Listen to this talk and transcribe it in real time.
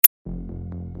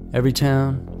Every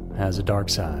town has a dark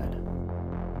side.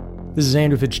 This is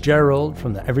Andrew Fitzgerald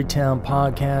from the Everytown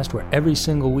podcast, where every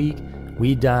single week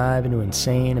we dive into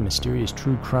insane and mysterious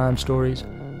true crime stories,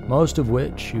 most of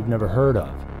which you've never heard of.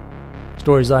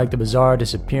 Stories like the bizarre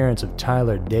disappearance of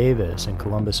Tyler Davis in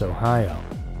Columbus, Ohio,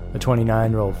 a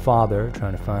 29-year-old father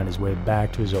trying to find his way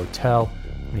back to his hotel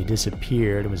when he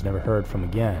disappeared and was never heard from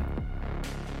again.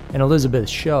 And Elizabeth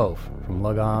Shoaf from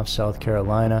Lugoff, South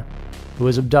Carolina, who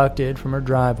was abducted from her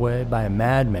driveway by a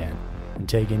madman and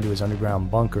taken to his underground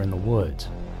bunker in the woods.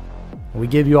 And we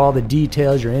give you all the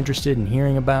details you're interested in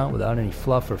hearing about without any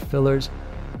fluff or fillers,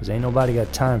 because ain't nobody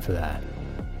got time for that.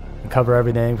 We cover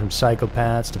everything from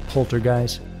psychopaths to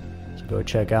poltergeists, so go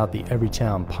check out the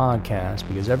Everytown podcast,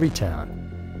 because every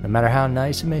town, no matter how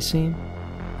nice it may seem,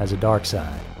 has a dark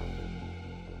side.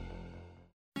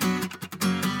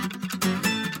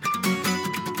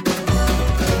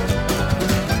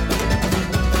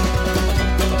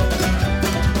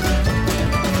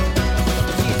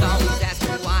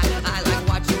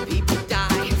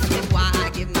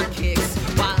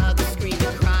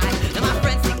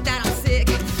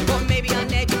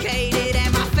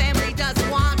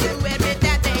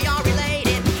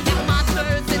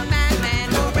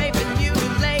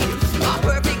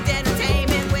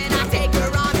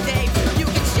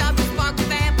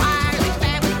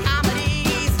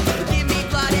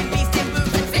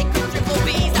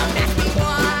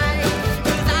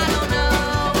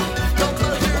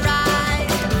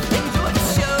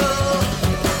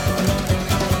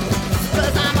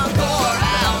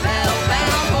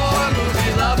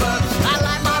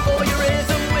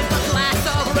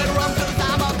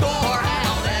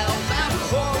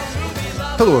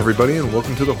 Hello everybody and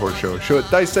welcome to The Horror Show, a show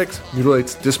that dissects,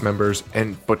 mutilates, dismembers,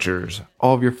 and butchers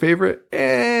all of your favorite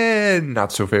and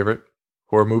not so favorite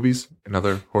horror movies and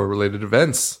other horror related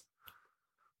events.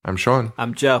 I'm Sean.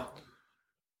 I'm Joe.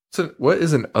 So what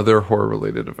is an other horror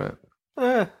related event?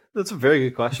 That's a very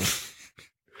good question.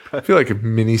 I feel like a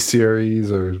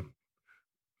mini-series or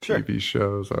Sure. TV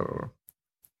shows. I don't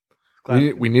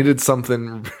know. We needed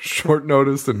something short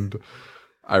notice and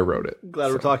I wrote it.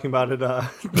 Glad we're talking about it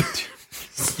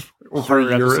Over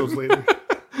a year episodes later.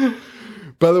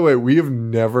 By the way, we have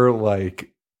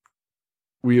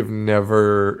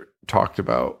never talked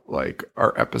about like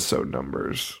our episode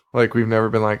numbers. Like we've never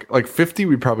been like 50.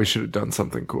 We probably should have done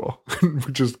something cool.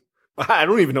 I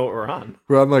don't even know what we're on.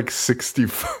 We're on like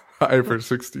 65 or 66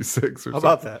 or something. How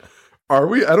about that? Are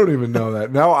we? I don't even know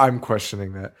that. Now I'm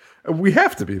questioning that. We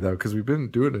have to be though, because we've been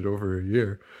doing it over a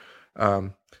year.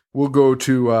 We'll go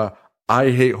to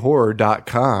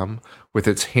IHateHorror.com with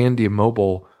its handy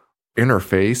mobile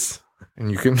interface,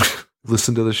 and you can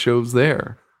listen to the shows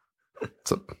there.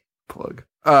 It's a plug.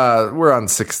 We're on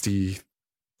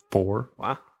 64.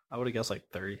 Wow. I would have guessed like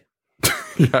 30.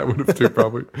 Yeah, I would have too,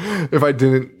 probably. If I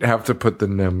didn't have to put the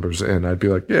numbers in, I'd be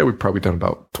like, yeah, we've probably done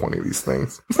about 20 of these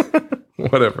things.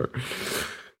 Whatever.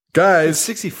 Guys.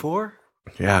 64?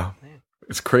 Yeah. Man.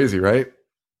 It's crazy, right?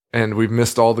 And we've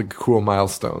missed all the cool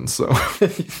milestones, so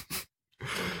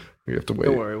we have to wait.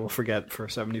 Don't worry, we'll forget for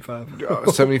 75.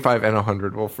 75 and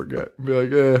 100, we'll forget. Be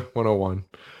like, 101.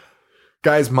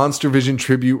 Guys, Monstervision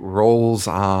tribute rolls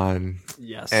on.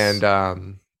 Yes.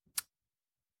 And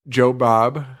Joe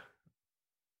Bob.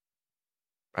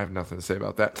 I have nothing to say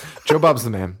about that. Joe Bob's the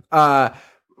man.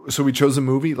 So we chose a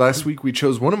movie. Last week we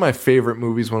chose one of my favorite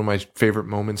movies, one of my favorite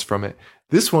moments from it.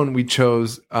 This one we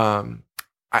chose...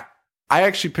 I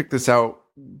actually picked this out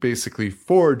basically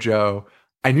for Joe.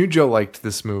 I knew Joe liked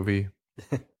this movie.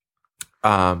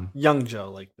 Young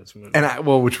Joe liked this movie. And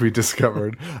which we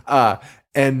discovered.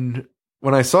 And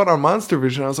when I saw it on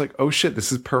Monstervision, I was like, oh shit,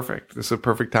 this is perfect. This is a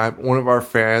perfect time. One of our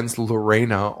fans,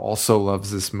 Lorena, also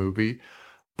loves this movie.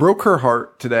 Broke her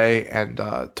heart today and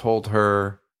told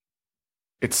her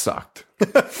it sucked.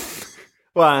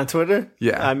 Well, on Twitter?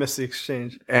 Yeah. I missed the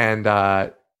exchange. And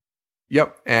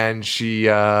yep. And she,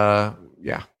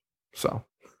 yeah. So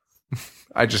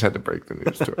I just had to break the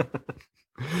news to her.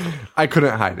 I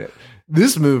couldn't hide it.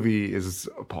 This movie is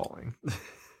appalling.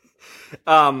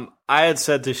 I had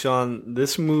said to Sean,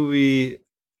 this movie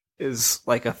is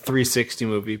like a 360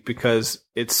 movie because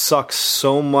it sucks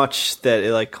so much that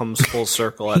it like comes full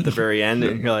circle at the very end.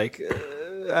 And you're like,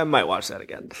 I might watch that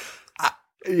again.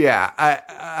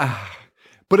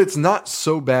 But it's not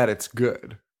so bad. It's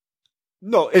good.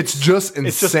 No, it's just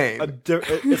insane.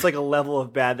 It's like a level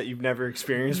of bad that you've never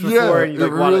experienced before. Yeah, and you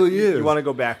like you want to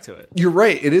go back to it. You're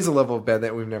right. It is a level of bad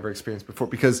that we've never experienced before.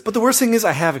 But the worst thing is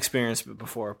I have experienced it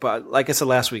before. But like I said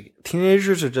last week,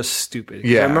 teenagers are just stupid.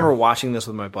 Yeah. I remember watching this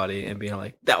with my buddy and being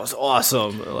like, that was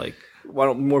awesome. Or like, why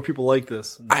don't more people like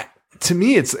this? to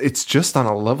me, it's just on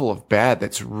a level of bad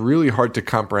that's really hard to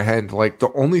comprehend. Like,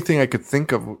 the only thing I could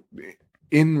think of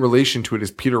in relation to it is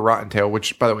Peter Rottentail,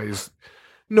 which, by the way, is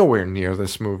nowhere near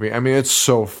this movie. I mean, it's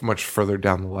so much further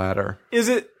down the ladder. Is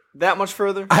it that much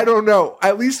further? I don't know.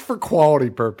 At least for quality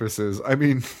purposes. I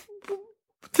mean,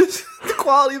 the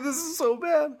quality of this is so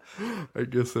bad. I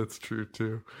guess that's true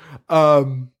too.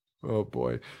 Oh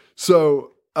boy.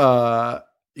 So,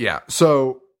 yeah.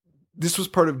 So this was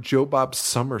part of Joe Bob's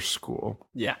summer school.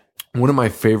 Yeah. One of my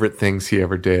favorite things he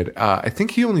ever did. I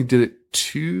think he only did it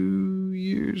 2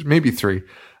 years, maybe 3,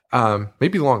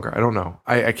 maybe longer. I don't know.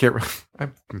 I can't.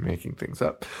 I'm making things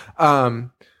up.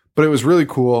 But it was really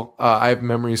cool. I have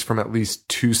memories from at least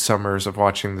 2 summers of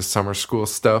watching the summer school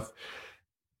stuff,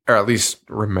 or at least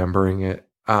remembering it.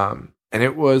 And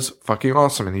it was fucking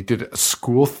awesome. And he did a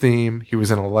school theme. He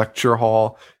was in a lecture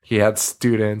hall. He had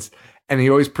students, and he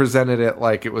always presented it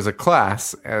like it was a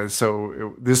class. And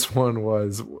so this one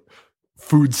was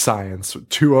food science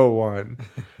 201.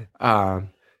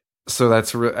 So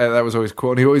that was always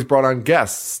cool. And he always brought on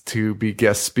guests to be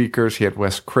guest speakers. He had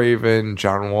Wes Craven,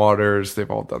 John Waters.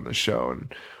 They've all done the show,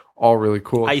 and all really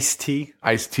cool. Ice-T.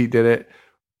 Ice-T did it.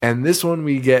 And this one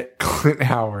we get Clint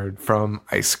Howard from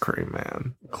Ice Cream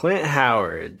Man. Clint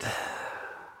Howard.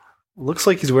 Looks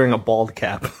like he's wearing a bald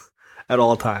cap at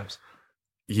all times.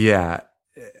 Yeah.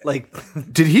 Like,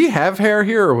 did he have hair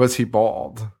here, or was he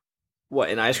bald?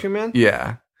 What, in Ice Cream Man?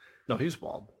 Yeah. No, he was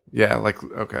bald. Yeah, like,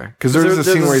 okay. Because there's a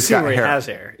scene where he's got hair. He has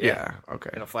hair. Yeah,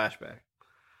 okay. In a flashback.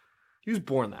 He was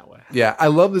born that way. Yeah, I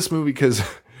love this movie because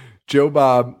Joe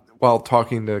Bob, while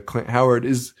talking to Clint Howard,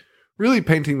 is really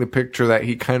painting the picture that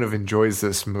he kind of enjoys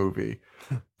this movie.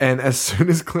 And as soon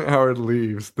as Clint Howard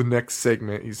leaves, the next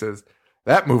segment, he says,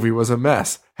 "That movie was a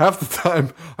mess. Half the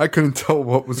time, I couldn't tell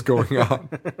what was going on."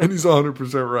 And he's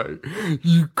 100% right.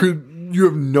 You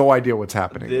have no idea what's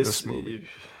happening in this movie.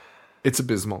 It's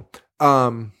abysmal.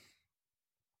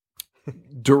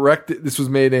 This was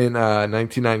made in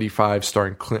 1995,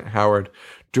 starring Clint Howard,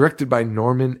 directed by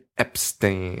Norman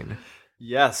Epstein.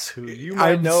 Yes, who you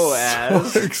might know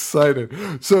as. So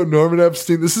excited. So Norman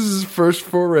Epstein, this is his first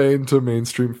foray into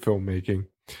mainstream filmmaking,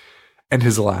 and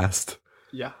his last.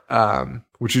 Yeah.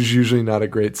 Which is usually not a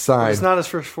great sign. It's not his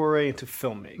first foray into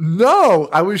filmmaking. No,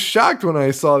 I was shocked when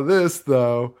I saw this,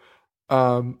 though.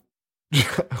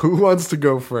 Who wants to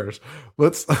go first?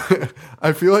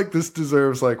 I feel like this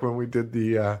deserves, like, when we did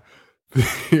the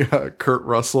Kurt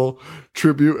Russell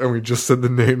tribute and we just said the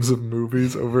names of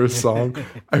movies over a song.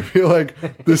 I feel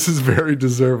like this is very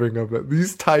deserving of it.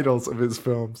 These titles of his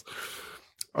films.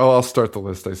 Oh, I'll start the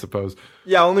list, I suppose.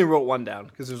 Yeah, I only wrote one down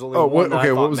because there's only one.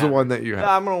 Okay, what was the one that you had?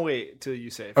 I'm gonna wait till you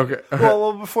say it. Okay.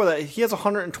 Well, before that, he has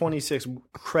 126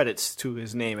 credits to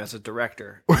his name as a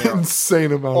director.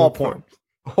 Insane amount. All of porn.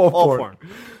 All porn.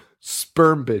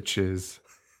 Sperm bitches.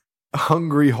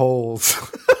 Hungry holes.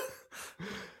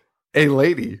 A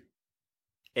lady.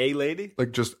 A lady?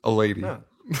 Like just a lady. No.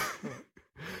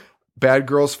 Bad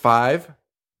Girls 5.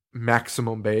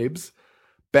 Maximum Babes.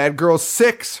 Bad Girls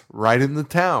 6. Right in the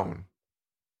Town.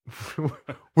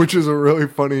 Which is a really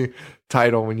funny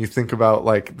title when you think about,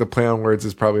 like, the play on words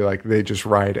is probably like they just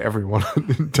ride everyone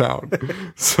in town.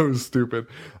 So stupid.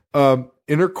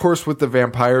 Intercourse with the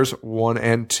Vampires 1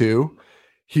 and 2.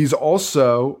 He's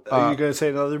also Are you gonna say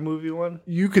another movie one?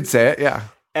 You could say it, yeah.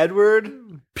 Edward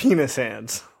Penis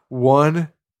Hands 1,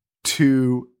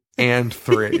 2, and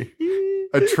 3.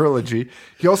 A trilogy.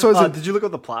 He also has Did you look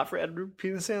up the plot for Edward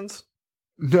Penis Hands?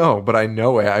 No, but I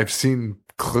know it. I've seen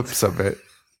clips of it.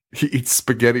 He eats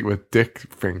spaghetti with dick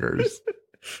fingers.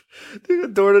 A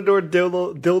door-to-door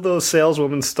dildo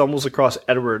saleswoman stumbles across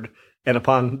Edward, and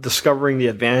upon discovering the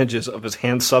advantages of his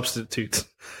hand substitutes,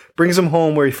 brings him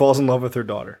home where he falls in love with her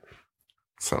daughter.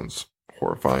 Sounds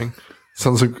horrifying.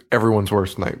 Sounds like everyone's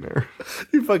worst nightmare.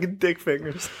 You fucking dick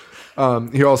fingers.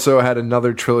 He also had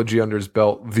another trilogy under his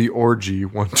belt, The Orgy,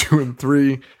 1, 2, and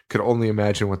 3. Could only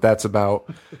imagine what that's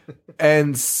about.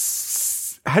 And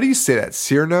how do you say that?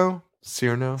 Cyrano?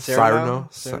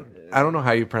 I don't know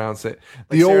how you pronounce it.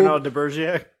 Like Cyrano de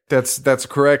Bergerac? That's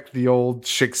correct. The old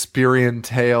Shakespearean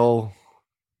tale.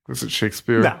 Was it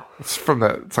Shakespeare? No. It's from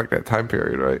that. It's like that time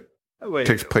period, right? Wait. It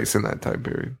takes place in that time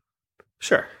period.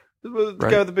 Sure. The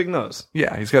guy with the big nose.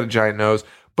 Yeah, he's got a giant nose,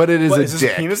 but it is a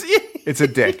dick. Penis? It's a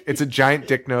dick. It's a giant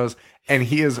dick nose, and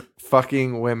he is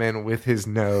fucking women with his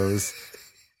nose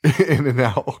in and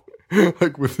out,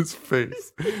 like with his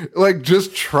face. Like,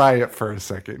 just try it for a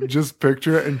second. Just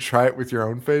picture it and try it with your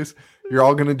own face. You're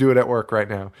all gonna do it at work right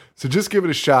now. So just give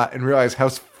it a shot and realize how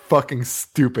fucking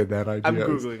stupid that idea I'm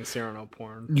is. Googling Cyrano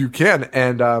porn. You can.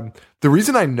 And the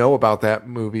reason I know about that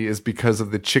movie is because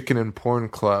of the Chicken and Porn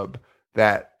Club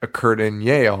that occurred in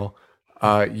Yale.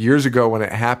 Years ago when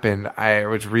it happened, I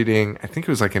was reading, I think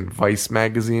it was like in Vice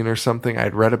magazine or something.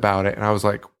 I'd read about it and I was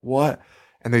like, what?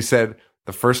 And they said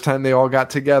the first time they all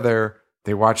got together,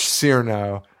 they watched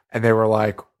Cyrano and they were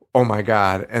like, oh my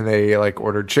God. And they like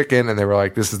ordered chicken and they were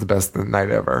like, this is the best night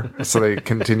ever. So they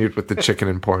continued with the chicken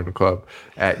and porn club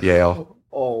at Yale.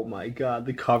 Oh my God.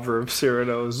 The cover of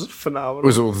Cyrano is phenomenal.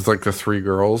 Was it like the three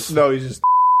girls? No, he's just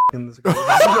in this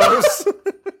gross.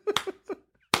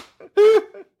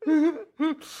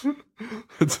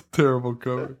 It's a terrible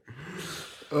cover.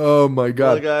 Oh my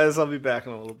God. Well, guys, I'll be back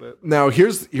in a little bit. Now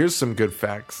here's some good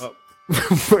facts. Oh.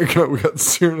 Oh my God, we got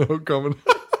Cyrano coming.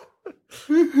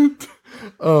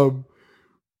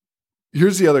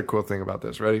 Here's the other cool thing about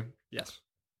this. Ready? Yes.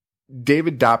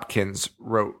 David Dobkins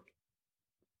wrote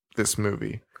this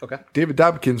movie. Okay. David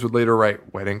Dobkins would later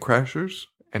write Wedding Crashers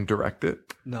and direct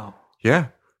it. No. Yeah.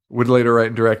 Would later write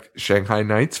and direct Shanghai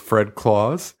Nights, Fred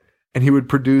Claus. And he would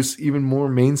produce even more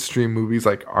mainstream movies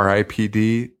like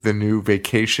R.I.P.D., the new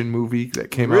Vacation movie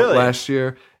that came out last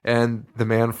year, and The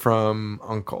Man from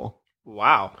U.N.C.L.E.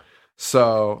 Wow.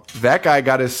 So that guy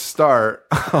got his start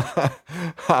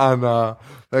on the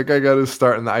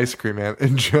Ice Cream Man,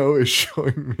 and Joe is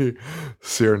showing me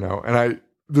Cyrano, and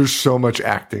there's so much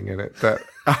acting in it that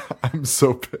I'm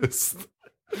so pissed.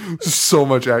 So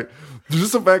much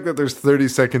just the fact that there's 30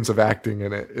 seconds of acting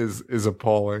in it is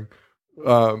appalling.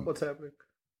 What's happening?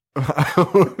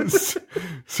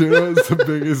 Cyrano has the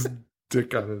biggest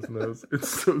dick on his nose. It's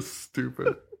so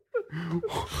stupid.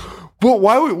 But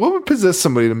what would possess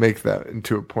somebody to make that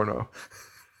into a porno?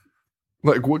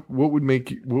 Like what would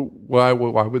make you? Why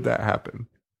would that happen?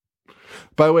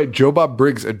 By the way, Joe Bob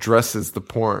Briggs addresses the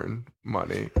porn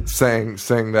money, saying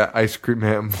that Ice Cream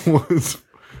Man was.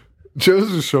 Joe's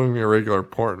just showing me a regular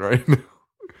porn right now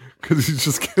because he's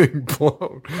just getting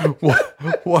blown.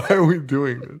 Why are we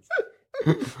doing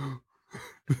this?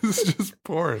 This is just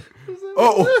porn.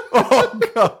 Oh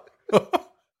God.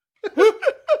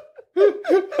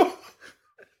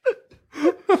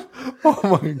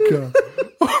 Oh my God.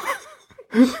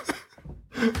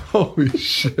 Holy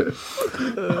shit.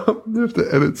 I have to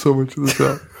edit so much of this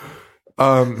out.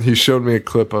 He showed me a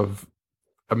clip of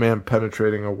a man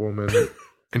penetrating a woman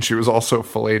and she was also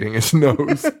filleting his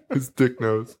nose, his dick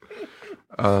nose.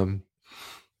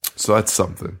 So that's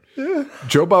something. Yeah.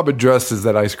 Joe Bob addresses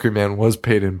that Ice Cream Man was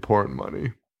paid in porn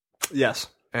money. Yes.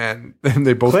 And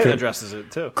they both Clinton addresses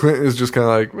it too. Clinton is just kind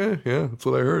of like, yeah, that's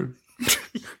what I heard.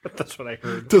 That's what I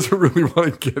heard. Doesn't really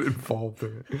want to get involved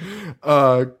in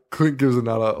it. Clint gives a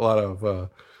lot of.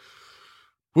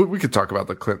 We could talk about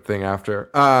the Clint thing after.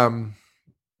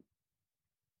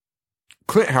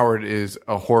 Clint Howard is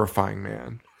a horrifying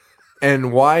man,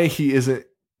 and why he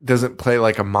doesn't play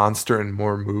like a monster in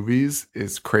more movies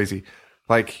is crazy.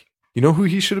 Like, you know who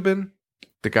he should have been?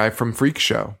 The guy from Freak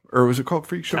Show, or was it called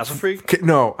Freak Show? Castle Freak?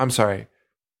 No, I'm sorry,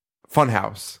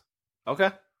 Funhouse.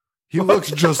 Okay. He looks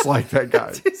just like that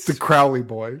guy, the Crowley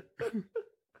boy.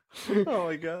 Oh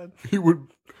my God! It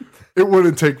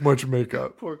wouldn't take much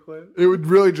makeup. Poor Clint. It would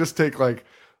really just take like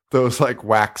those like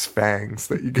wax fangs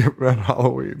that you get around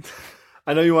Halloween.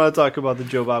 I know you want to talk about the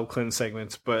Joe Bob Clinton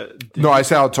segments, but I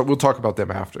say we'll talk about them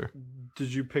after.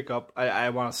 Did you pick up? I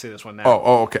want to say this one now.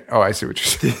 Oh, okay. Oh, I see what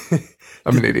you're saying.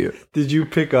 I'm an idiot. Did you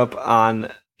pick up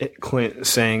on Clint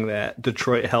saying that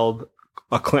Detroit held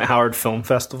a Clint Howard Film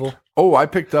Festival? Oh, I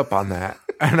picked up on that,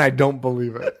 and I don't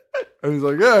believe it. And he's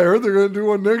like, yeah, I heard they're going to do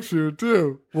one next year,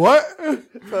 too. What?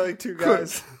 For like two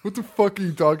guys. What the fuck are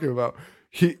you talking about?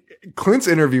 Clint's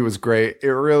interview was great.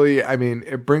 It really,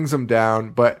 it brings him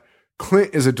down, but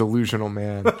Clint is a delusional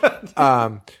man.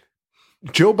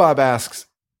 Joe Bob asks,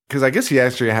 because I guess he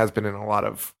actually has been in a lot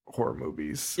of horror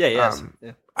movies. Yeah, yes.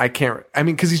 Yeah. I can't,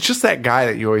 because he's just that guy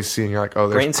that you always see, and you're like, oh,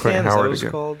 there's Brain Clint Scan, Howard is that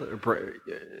again. what it's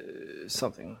called?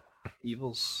 Something.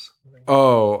 Evils.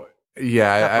 Oh,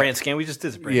 yeah. Brain Scan. We just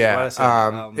did Brain Yeah.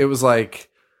 Scan. It was like,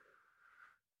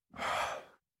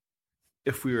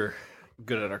 if we were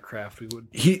good at our craft, we would.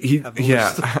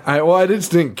 I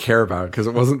just didn't care about it because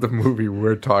it wasn't the movie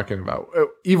we're talking about.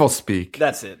 Evil Speak.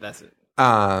 That's it. That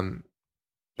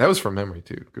was from memory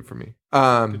too. Good for me.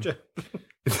 Good job.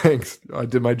 Thanks. I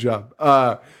did my job.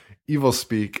 Evil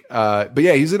Speak. But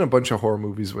yeah, he's in a bunch of horror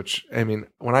movies, which, when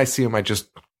I see him, I just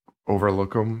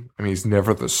overlook him. He's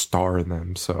never the star in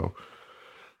them. So,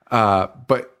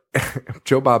 but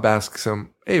Joe Bob asks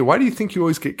him, hey, why do you think you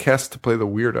always get cast to play the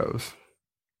weirdos?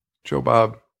 Joe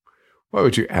Bob, why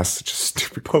would you ask such a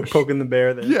stupid question? Poking the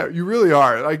bear there. Yeah, you really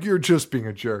are. Like, you're just being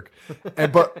a jerk.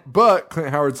 And but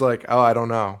Clint Howard's like, oh, I don't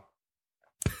know.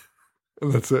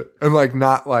 And that's it. And like,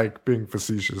 not like being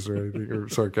facetious or anything or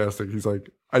sarcastic. He's like,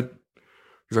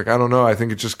 He's like, I don't know. I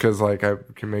think it's just because like I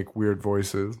can make weird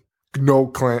voices. No,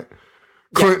 Clint.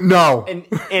 Clint, no.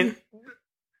 And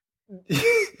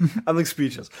I'm like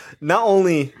speechless. Not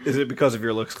only is it because of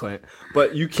your looks, Clint,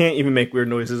 but you can't even make weird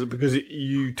noises because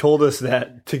you told us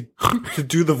that to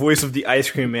do the voice of the ice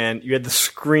cream man, you had to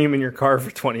scream in your car for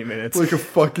 20 minutes. Like a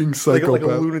fucking psychopath. Like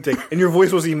a lunatic. And your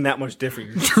voice wasn't even that much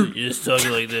different. You're just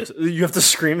talking like this. You have to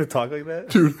scream to talk like that?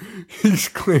 Dude, he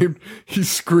screamed.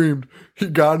 He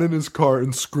got in his car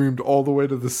and screamed all the way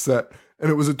to the set. And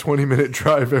it was a 20-minute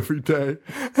drive every day.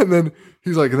 And then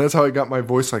he's like, and that's how I got my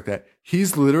voice like that.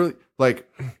 He's literally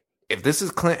like, if this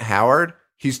is Clint Howard,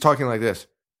 he's talking like this.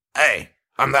 Hey,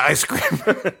 I'm the ice cream.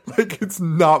 Like, it's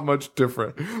not much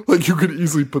different. Like, you could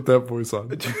easily put that voice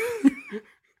on.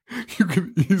 You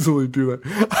could easily do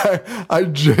that. I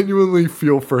genuinely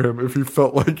feel for him if he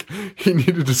felt like he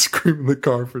needed to scream in the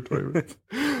car for 20 minutes.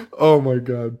 Oh my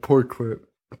God, poor Clint.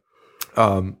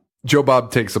 Joe Bob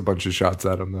takes a bunch of shots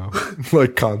at him though,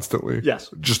 like constantly.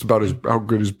 Yes, just about how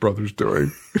good his brother's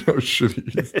doing, how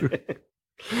shitty he's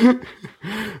doing.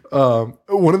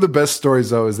 One of the best stories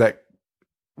though is that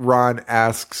Ron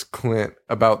asks Clint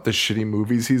about the shitty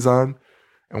movies he's on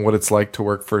and what it's like to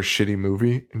work for a shitty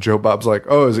movie, and Joe Bob's like,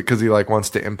 "Oh, is it because he like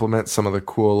wants to implement some of the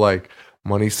cool like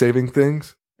money saving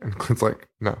things?" And Clint's like,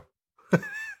 "No."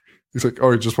 He's like,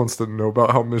 "Oh, he just wants to know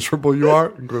about how miserable you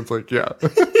are," and Clint's like, "Yeah."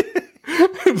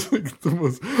 It's like the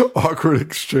most awkward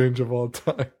exchange of all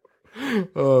time.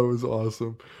 Oh, it was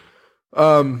awesome.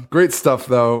 Great stuff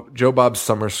though. Joe Bob's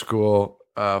summer school,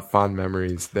 fond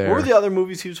memories there. What were the other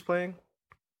movies he was playing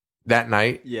that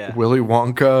night? Yeah, Willy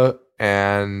Wonka,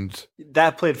 and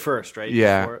that played first, right?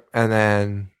 Yeah,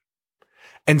 and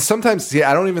sometimes,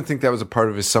 I don't even think that was a part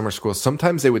of his summer school.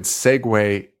 Sometimes they would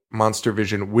segue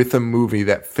Monstervision with a movie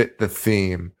that fit the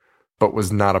theme, but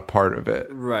was not a part of it.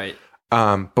 Right.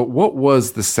 But what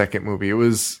was the second movie? It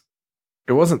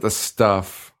wasn't The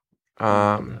Stuff.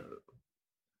 Damn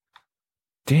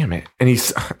it. And he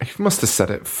must have said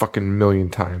it fucking million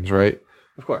times, right?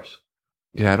 Of course.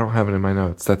 Yeah, I don't have it in my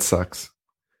notes. That sucks.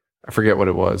 I forget what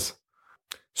it was.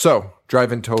 So,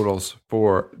 drive-in totals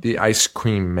for the Ice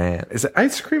Cream Man. Is it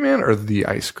Ice Cream Man or the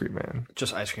Ice Cream Man?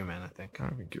 Just Ice Cream Man, I think. I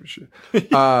don't even give a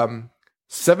shit.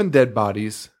 7 dead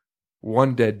bodies,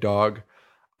 1 dead dog,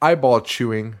 eyeball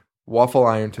chewing, waffle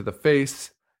iron to the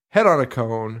face, head on a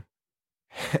cone,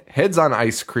 heads on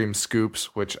ice cream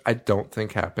scoops, which I don't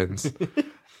think happens,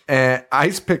 and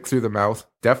ice pick through the mouth,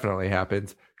 definitely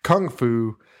happens, kung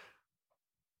fu,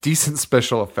 decent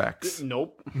special effects.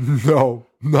 Nope. No,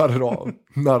 not at all.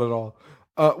 Not at all.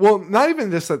 Well, not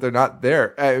even just that they're not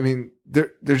there. I mean,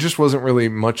 there just wasn't really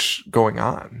much going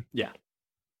on. Yeah.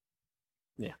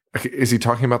 Yeah. Okay, is he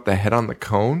talking about the head on the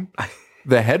cone?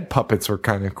 The head puppets were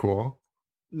kind of cool.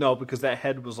 No, because that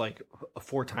head was like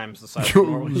 4 times the size of a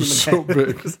normal human so head. big.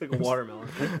 It was like a watermelon.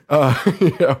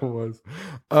 Yeah, it was.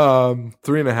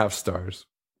 3.5 stars.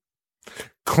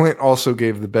 Clint also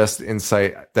gave the best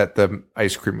insight that the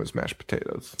ice cream was mashed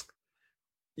potatoes.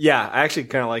 Yeah, I actually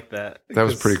kind of like that. That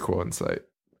was pretty cool insight.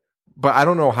 But I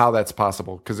don't know how that's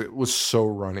possible because it was so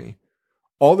runny.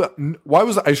 Why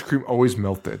was the ice cream always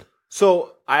melted?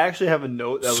 So I actually have a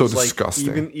note that so was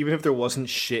disgusting. Like, even if there wasn't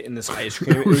shit in this ice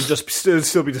cream, it would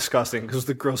still be disgusting because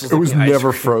the grossest. It was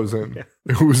never cream. frozen. Yeah.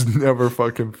 It was never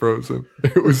fucking frozen.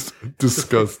 It was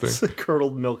disgusting. It's like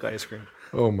curdled milk ice cream.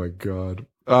 Oh my God.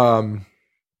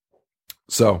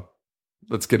 So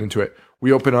let's get into it.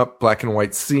 We open up, black and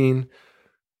white scene.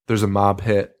 There's a mob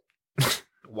hit.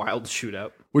 Wild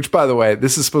shootout. Which, by the way,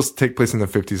 this is supposed to take place in the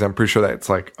 50s. I'm pretty sure that it's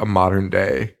like a modern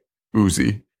day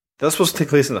Uzi. That's supposed to take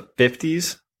place in the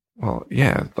 50s? Well,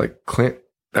 yeah, like Clint.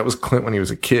 That was Clint when he was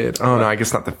a kid. Oh, no, I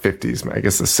guess not the 50s. I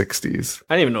guess the 60s.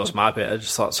 I didn't even know it was mob hit. I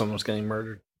just thought someone was getting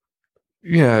murdered.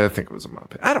 Yeah, I think it was a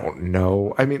mob hit. I don't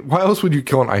know. I mean, why else would you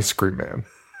kill an ice cream man?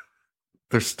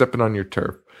 They're stepping on your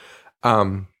turf.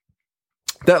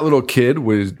 That little kid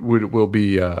will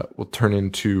turn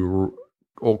into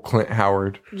old Clint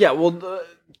Howard. Yeah, well,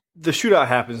 the shootout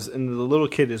happens, and the little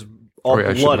kid is all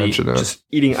bloody, just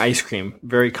eating ice cream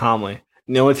very calmly.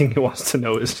 And the only thing he wants to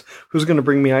know is, who's going to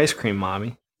bring me ice cream,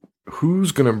 mommy?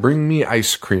 Who's going to bring me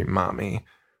ice cream, mommy?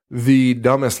 The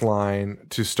dumbest line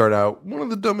to start out one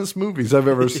of the dumbest movies I've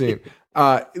ever seen.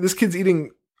 This kid's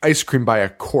eating ice cream by a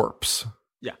corpse.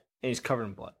 Yeah, and he's covered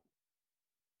in blood.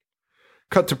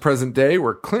 Cut to present day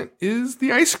where Clint is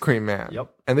the ice cream man.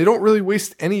 Yep. And they don't really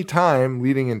waste any time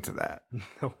leading into that.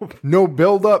 No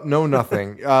build up, no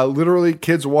nothing. Literally,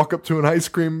 kids walk up to an ice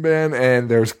cream van and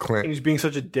there's Clint. And he's being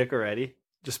such a dick already.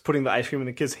 just putting the ice cream in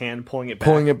the kid's hand, pulling it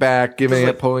back, giving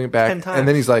Just it, pulling it back, 10 times. and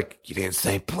then he's like, "You didn't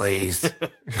say please."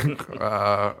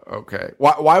 Okay.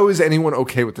 Why was anyone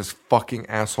okay with this fucking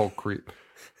asshole creep?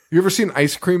 You ever seen an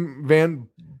ice cream van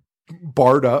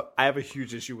barred up? I have a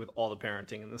huge issue with all the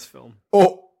parenting in this film.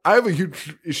 Oh, I have a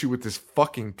huge issue with this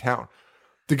fucking town.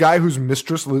 The guy whose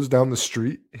mistress lives down the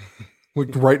street, like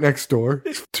right next door,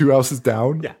 2 houses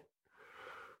down. Yeah.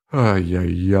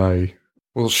 Ay.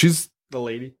 Well, The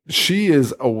lady. she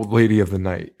is a lady of the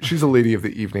night. She's a lady of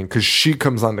the evening because she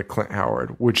comes on to Clint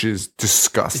Howard, which is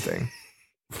disgusting.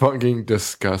 Fucking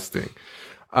disgusting.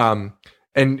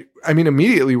 And I mean,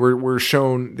 immediately we're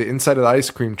shown the inside of the ice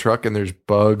cream truck, and there's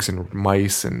bugs and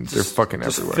mice, and they're fucking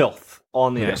Just everywhere. filth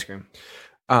on the ice cream.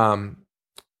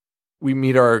 We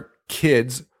meet our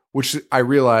kids, which I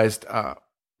realized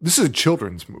this is a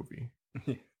children's movie.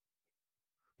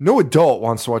 No adult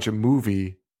wants to watch a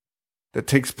movie that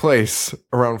takes place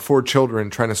around 4 children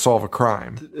trying to solve a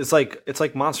crime. It's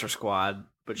like Monster Squad,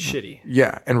 but shitty.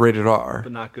 Yeah, and rated R.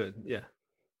 But not good. Yeah.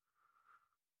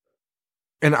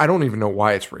 And I don't even know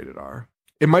why it's rated R.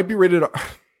 It might be rated R.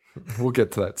 We'll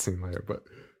get to that scene later, but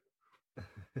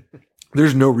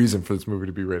there's no reason for this movie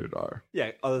to be rated R.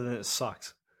 Yeah, other than it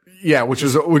sucks. Yeah, which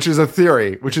is a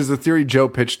theory Joe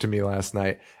pitched to me last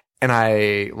night, and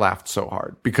I laughed so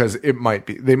hard because they might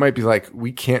be like,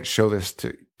 we can't show this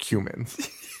to humans.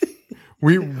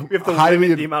 We have to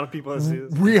limit the amount of people that see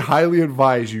this. We highly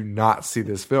advise you not see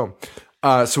this film.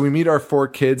 So we meet our 4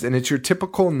 kids, and it's your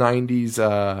typical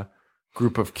 90s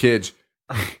group of kids.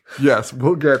 Yes,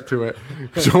 we'll get to it.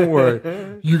 Don't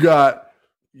worry. You got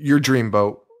your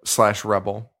dreamboat /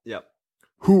 rebel. Yep.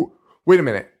 Who? Wait a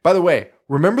minute. By the way,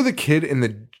 remember the kid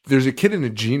there's a kid in a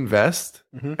jean vest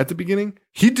at the beginning?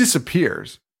 He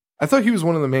disappears. I thought he was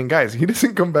one of the main guys. He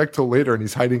doesn't come back till later, and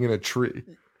he's hiding in a tree.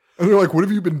 And they're like, "What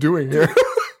have you been doing here?"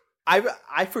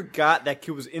 I forgot that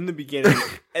kid was in the beginning,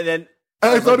 and then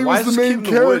I thought he was the main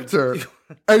character. woods?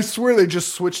 I swear they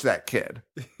just switched that kid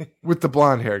with the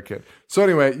blonde haired kid. So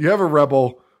anyway, you have a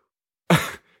rebel.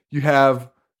 You have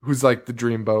who's like the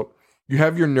dreamboat. You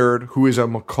have your nerd who is a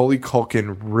Macaulay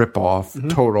Culkin ripoff.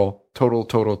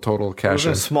 Total cash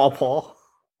in. Small Paul.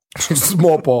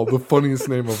 Small Paul, the funniest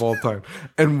name of all time,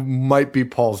 and might be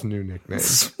Paul's new nickname.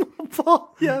 Small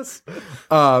Paul, yes.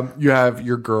 You have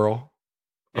your girl,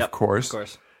 Yep, of course, Of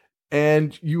course.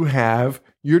 and you have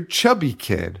your chubby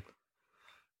kid.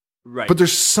 Right. But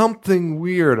there's something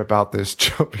weird about this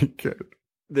chubby kid.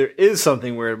 There is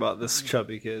something weird about this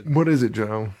chubby kid. What is it,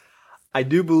 Joe? I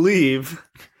do believe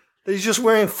that he's just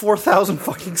wearing 4,000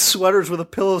 fucking sweaters with a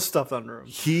pillow stuffed under him.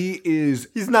 He's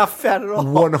not fat at all.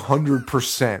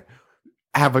 100%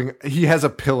 he has a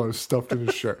pillow stuffed in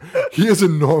his shirt. He is a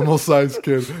normal sized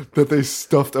kid that they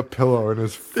stuffed a pillow in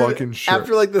his fucking shirt.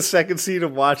 After like the second scene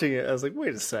of watching it, I was like,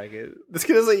 wait a second. This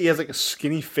kid he has like a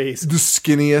skinny face. The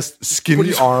skinniest, skinny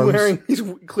he's arms. He's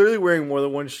clearly wearing more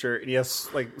than one shirt, and he has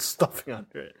like stuffing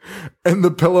under it. And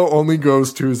the pillow only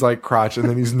goes to his like crotch, and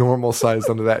then he's normal sized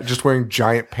under that, just wearing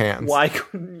giant pants. Why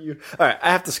couldn't you? All right,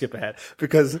 I have to skip ahead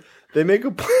because they make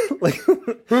a point, like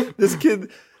this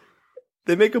kid.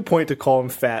 They make a point to call him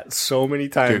fat so many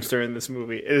times during this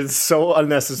movie. It is so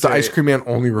unnecessary. The ice cream man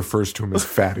only refers to him as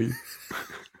fatty.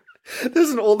 There's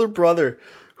an older brother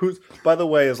who, by the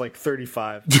way, is like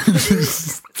 35.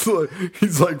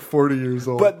 He's like 40 years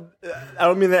old. But I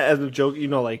don't mean that as a joke. You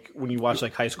know, like when you watch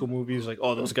like high school movies, like,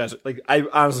 oh, those guys. Like, I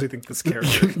honestly think the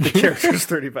character is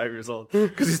 35 years old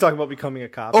because he's talking about becoming a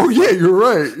cop. Oh yeah, you're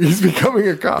right. He's becoming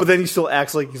a cop. But then he still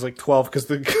acts like he's like 12 because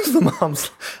the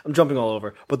mom's. I'm jumping all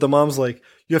over, but the mom's like,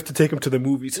 you have to take him to the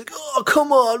movies. He's like, oh,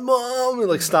 come on, mom, and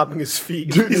like stopping his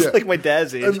feet. He's like my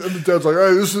dad's age. And the dad's like,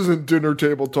 hey, this isn't dinner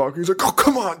table talk. He's like, oh,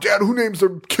 come on, Dad. Who names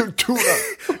their kid Tuna?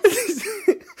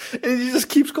 And he just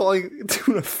keeps calling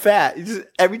Tuna fat. He just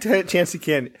every chance he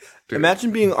can. Dude.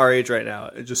 Imagine being our age right now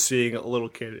and just seeing a little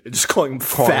kid and just calling him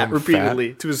fat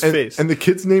repeatedly to his face. And the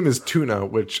kid's name is Tuna,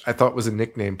 which I thought was a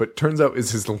nickname, but turns out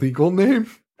is his legal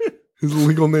name. His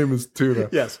legal name is Tuna.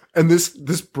 Yes. And this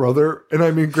brother, and I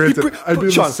mean, granted, I'd be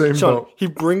in the same boat. He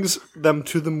brings them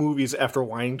to the movies after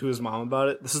whining to his mom about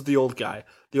it. This is the old guy,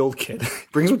 the old kid.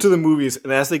 Brings them to the movies,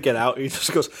 and as they get out, he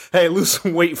just goes, hey, lose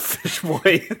some weight, fish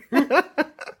boy.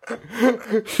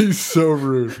 He's so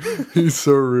rude. He's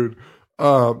so rude.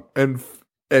 And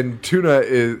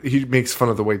Tuna he makes fun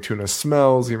of the way Tuna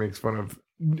smells. He makes fun of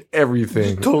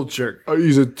everything. Total jerk. Oh,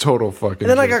 he's a total fucking And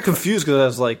then jerk. I got confused because I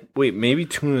was like, wait, maybe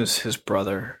Tuna's his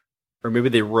brother. Or maybe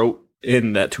they wrote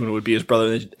in that Tuna would be his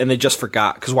brother and they just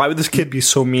forgot. Because why would this kid be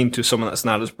so mean to someone that's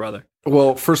not his brother?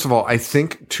 Well, first of all, I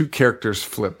think 2 characters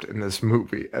flipped in this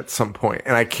movie at some point.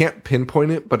 And I can't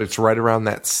pinpoint it, but it's right around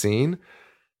that scene.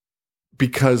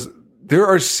 because there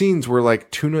are scenes where like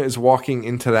Tuna is walking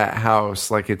into that house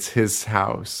like it's his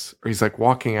house, or he's like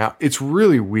walking out. It's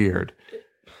really weird.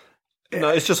 No,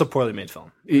 it's just a poorly made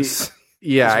film.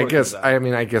 Yeah, I guess. I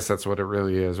mean, I guess that's what it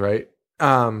really is, right?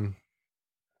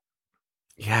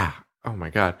 Yeah. Oh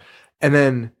my god. And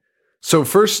then, so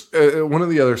first, one of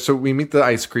the other. So we meet the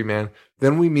ice cream man.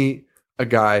 Then we meet a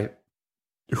guy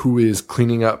who is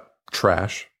cleaning up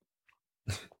trash,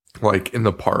 like in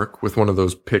the park with one of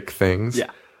those pick things. Yeah.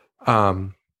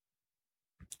 And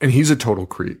he's a total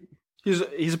creep. He's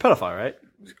a pedophile, right?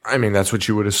 I mean, that's what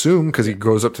you would assume, because he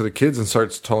goes up to the kids and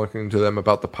starts talking to them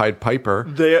about the Pied Piper.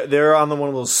 They're on one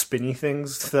of those spinny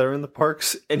things that are in the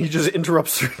parks, and he just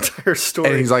interrupts their entire story.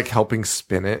 And he's like helping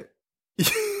spin it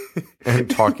and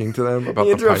talking to them about the Pied Piper.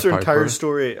 He interrupts their entire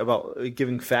story about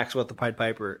giving facts about the Pied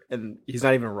Piper, and he's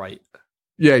not even right.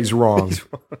 Yeah, he's wrong. He's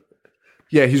wrong.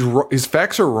 Yeah, his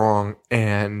facts are wrong,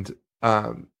 and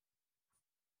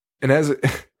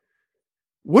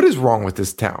what is wrong with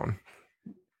this town?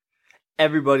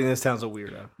 Everybody in this town's a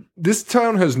weirdo. This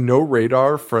town has no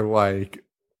radar for like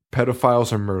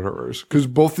pedophiles and murderers, because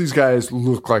both these guys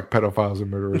look like pedophiles and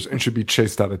murderers and should be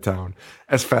chased out of town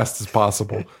as fast as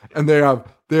possible. And they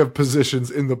have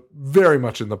positions very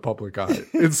much in the public eye.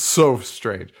 It's so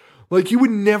strange. Like, you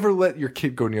would never let your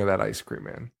kid go near that ice cream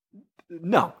man.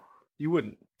 No, you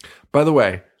wouldn't. By the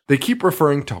way, they keep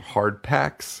referring to hard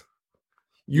packs.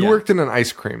 You worked in an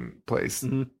ice cream place.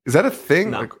 Mm-hmm. Is that a thing?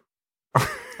 No. Like,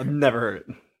 I've never heard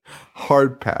it.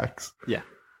 Hard packs. Yeah.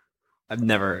 I've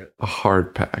never heard it. A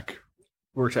hard pack.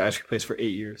 Worked at an ice cream place for 8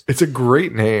 years. It's a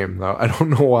great name, though. I don't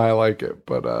know why I like it,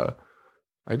 but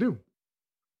I do.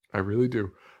 I really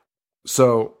do.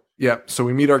 So, yeah. So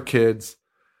we meet our kids.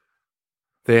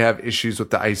 They have issues with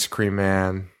the ice cream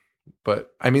man.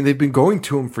 But, I mean, they've been going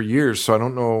to him for years, so I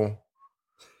don't know.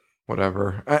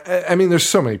 Whatever. I mean, there's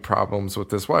so many problems with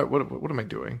this. What am I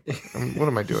doing? What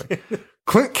am I doing?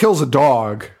 Clint kills a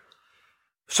dog.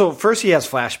 So first he has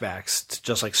flashbacks to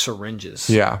just like syringes.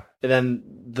 Yeah. And then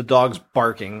the dog's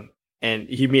barking and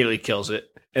he immediately kills it.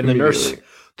 And the nurse...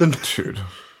 Dude.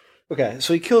 Okay,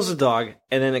 so he kills the dog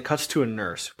and then it cuts to a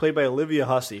nurse played by Olivia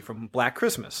Hussey from Black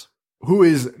Christmas. Who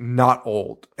is not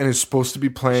old and is supposed to be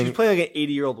playing... She's playing like an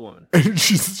 80-year-old woman. And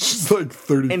she's like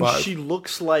 35. And she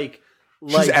looks like...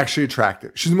 She's actually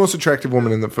attractive. She's the most attractive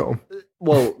woman in the film.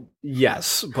 Well,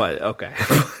 yes, but okay.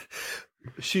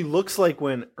 She looks like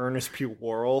when Ernest P.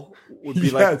 Worrell would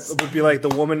be like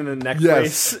the woman in the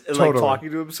necklace and like talking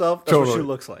to himself. That's what she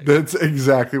looks like. That's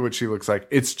exactly what she looks like.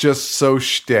 It's just so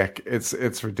shtick.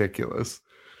 It's ridiculous.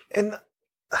 And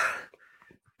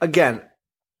again,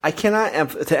 I cannot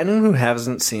to anyone who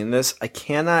hasn't seen this, I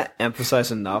cannot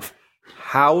emphasize enough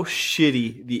how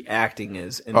shitty the acting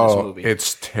is in this movie.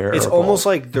 It's terrible. It's almost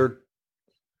like they're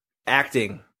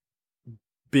acting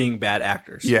being bad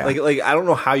actors. Yeah. Like I don't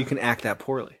know how you can act that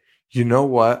poorly. You know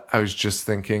what? I was just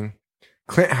thinking.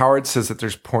 Clint Howard says that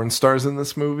there's porn stars in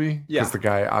this movie. Yeah. Because the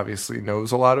guy obviously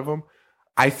knows a lot of them.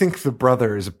 I think the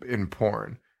brother is in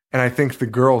porn. And I think the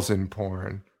girl's in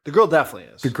porn. The girl definitely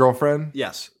is. The girlfriend?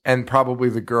 Yes. And probably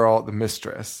the girl, the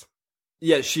mistress.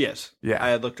 Yeah, she is. Yeah. I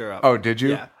had looked her up. Oh, did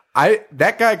you? Yeah.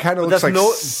 That guy kind of looks like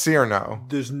Cyrano.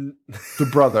 The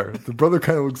brother. The brother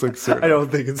kind of looks like Cyrano. I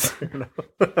don't think it's Cyrano.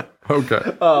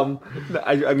 Okay.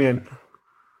 I mean,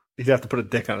 he'd have to put a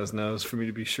dick on his nose for me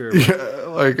to be sure. Yeah,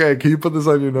 like, hey, can you put this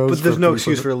on your nose? But there's no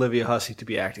excuse for Olivia Hussey to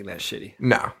be acting that shitty.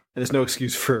 No. And there's no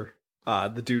excuse for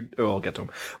the dude. Oh, I'll get to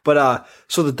him. But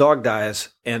so the dog dies,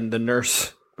 and the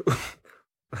nurse...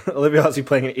 Olivia Hussey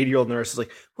playing an 80-year-old nurse is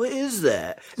like, what is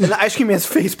that? And the ice cream man's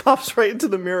face pops right into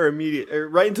the mirror immediately,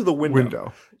 right into the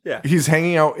window. Yeah. He's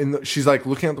hanging out she's like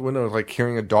looking out the window, like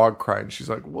hearing a dog cry. And she's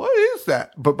like, what is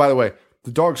that? But by the way,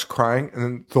 the dog's crying. And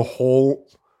then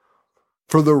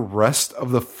for the rest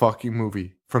of the fucking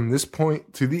movie, from this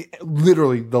point to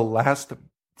literally the last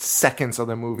seconds of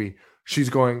the movie, she's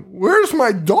going, where's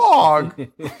my dog?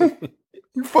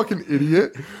 You fucking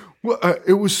idiot. Well,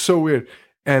 it was so weird.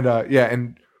 And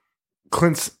and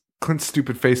Clint's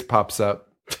stupid face pops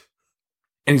up,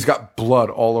 and he's got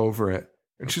blood all over it.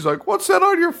 And she's like, "What's that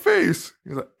on your face?"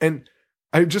 He's like, and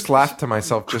I just laughed to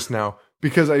myself just now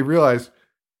because I realized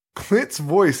Clint's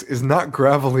voice is not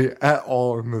gravelly at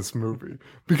all in this movie,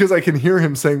 because I can hear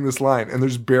him saying this line, and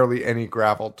there's barely any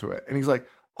gravel to it. And he's like,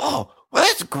 "Oh, well,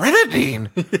 that's grenadine.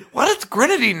 What is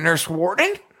grenadine, Nurse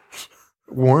Wharton?"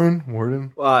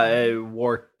 Wharton.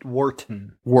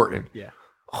 Yeah.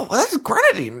 Oh, well, that's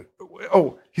grenadine.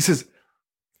 Oh, he says,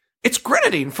 it's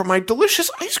grenadine for my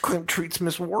delicious ice cream treats,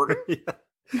 Miss Wharton.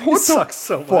 Yeah. What sucks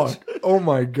so much. Oh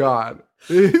my God.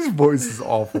 His voice is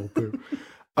awful too.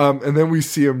 And then we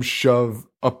see him shove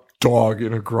a dog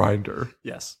in a grinder,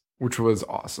 Yes. which was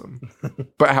awesome.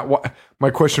 But my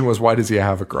question was, why does he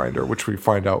have a grinder? Which we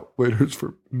find out later is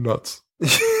for nuts.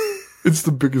 It's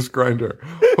the biggest grinder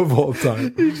of all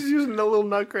time. He's just using a little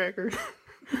nutcracker.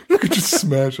 You could just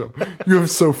smash them. You have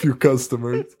so few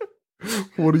customers.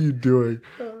 What are you doing?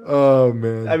 Oh,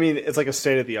 man. I mean, it's like a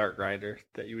state-of-the-art grinder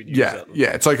that you would use. Yeah,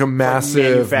 it's like a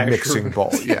massive mixing bowl.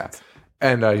 Yeah.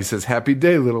 And he says, "Happy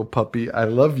day, little puppy. I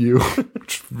love you."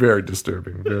 Which is very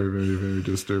disturbing. Very, very, very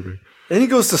disturbing. Then he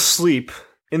goes to sleep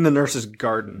in the nurse's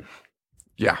garden.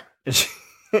 Yeah.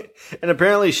 And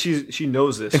apparently she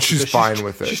knows this. And she's fine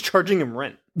with it. She's charging him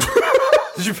rent.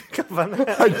 Did you pick up on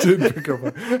that? I did pick up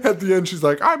on it. At the end, she's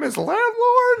like, "I'm his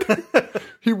landlord."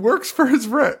 He works for his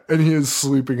rent, and he is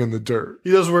sleeping in the dirt.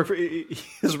 He does work for...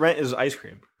 His rent is ice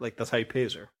cream. Like, that's how he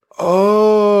pays her.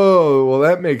 Oh, well,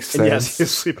 that makes sense. And yes, he's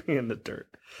sleeping in the dirt.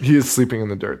 He is sleeping in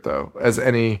the dirt, though, as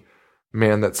any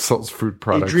man that sells food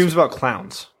products. He dreams about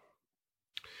clowns.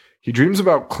 He dreams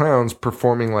about clowns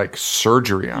performing, like,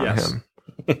 surgery on him.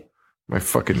 My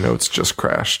fucking notes just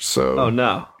crashed, so... Oh,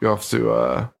 no. You have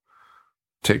to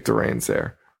take the reins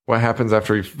there. What happens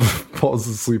after he falls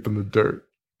asleep in the dirt?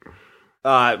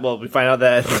 Well, we find out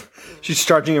that she's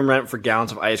charging him rent for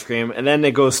gallons of ice cream, and then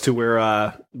it goes to where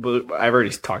I've already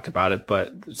talked about it,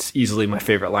 but it's easily my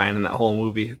favorite line in that whole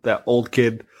movie. That old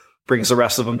kid brings the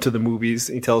rest of them to the movies,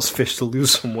 and he tells Fish to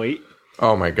lose some weight.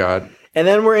 Oh my god! And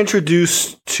then we're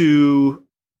introduced to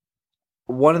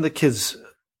one of the kids'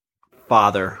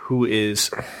 father, who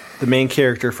is the main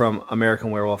character from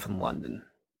American Werewolf in London.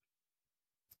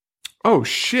 Oh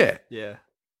shit! Yeah.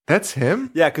 That's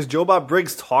him? Yeah, because Joe Bob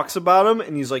Briggs talks about him,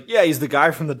 and he's like, yeah, he's the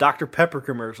guy from the Dr. Pepper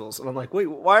commercials. And I'm like, wait,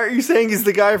 why are you saying he's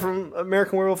the guy from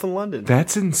American Werewolf in London?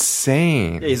 That's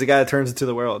insane. Yeah, he's the guy that turns into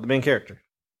the werewolf, the main character.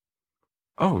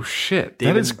 Oh, shit.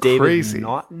 That is crazy.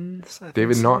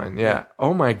 David Naughton, yeah.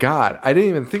 Oh, my God. I didn't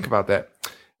even think about that.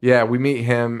 Yeah, we meet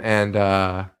him, and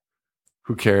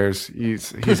who cares?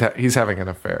 He's having an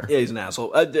affair. Yeah, he's an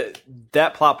asshole.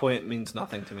 That plot point means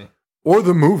nothing to me. Or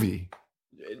the movie.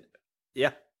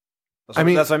 Yeah.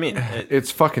 That's what I mean.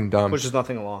 It's fucking dumb. Pushes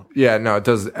nothing along. Yeah, no, it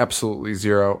does absolutely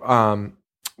zero.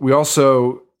 We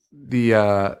also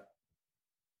it's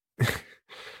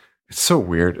so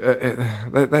weird.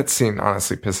 That scene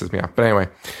honestly pisses me off. But anyway,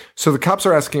 so the cops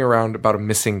are asking around about a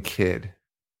missing kid.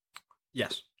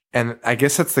 Yes. And I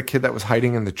guess that's the kid that was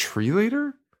hiding in the tree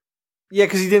later? Yeah,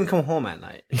 because he didn't come home at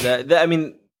night. I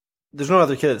mean, there's no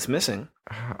other kid that's missing.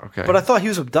 Okay. But I thought he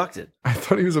was abducted. I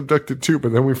thought he was abducted too,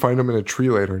 but then we find him in a tree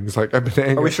later, and he's like, "I've been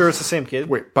angry." Are we sure it's the same kid?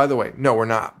 Wait, by the way, no, we're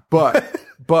not. But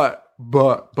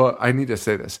I need to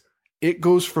say this. It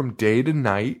goes from day to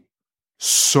night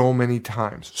so many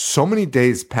times. So many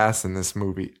days pass in this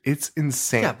movie. It's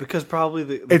insane. Yeah, because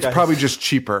probably it's probably just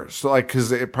cheaper. So like,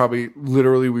 because it probably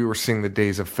literally we were seeing the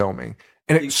days of filming,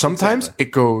 and sometimes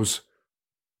it goes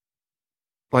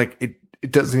like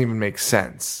it doesn't even make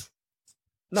sense.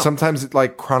 No. Sometimes,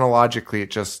 like, chronologically, it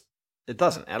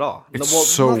doesn't at all. It's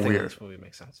so weird. In this movie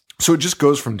makes sense. So it just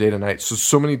goes from day to night.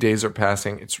 So many days are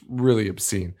passing. It's really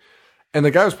obscene. And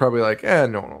the guy was probably like,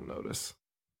 no one will notice.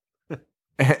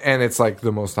 And it's like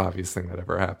the most obvious thing that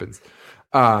ever happens.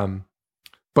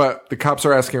 But the cops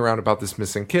are asking around about this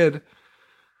missing kid.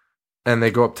 And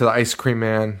they go up to the ice cream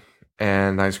man.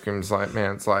 And the ice cream's like,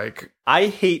 man, it's like... I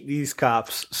hate these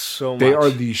cops so much. They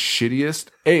are the shittiest.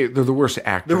 They're the worst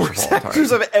actors of all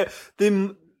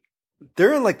time.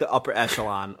 They're in like the upper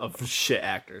echelon of shit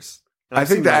actors. I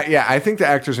think the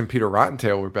actors in Peter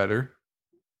Rottentail were better.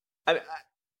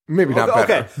 Maybe not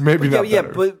better. Okay. Maybe not better. Yeah,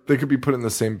 but they could be put in the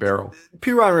same barrel.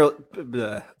 Peter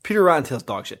Rottentail's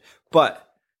dog shit. But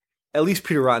at least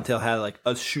Peter Rottentail had like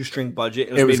a shoestring budget.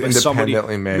 It was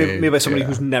independently made by somebody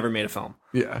who's never made a film.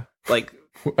 Yeah. Like,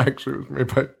 actually, it was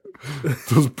made by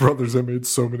those brothers that made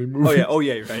so many movies. Oh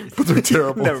yeah, you're right. But they're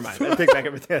terrible. Never mind. I take back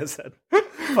everything I said.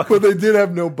 But they did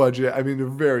have no budget. I mean, they're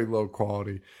very low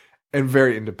quality and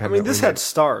very independent. I mean, this had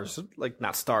stars, like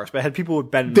not stars, but it had people who'd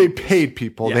been. They paid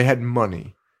people. Yeah. They had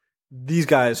money. These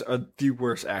guys are the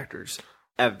worst actors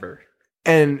ever.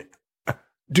 And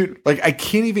dude, like, I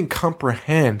can't even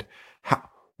comprehend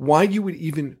why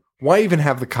even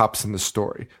have the cops in the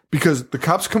story? Because the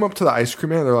cops come up to the ice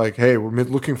cream man and they're like, "Hey, we're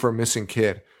looking for a missing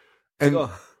kid." And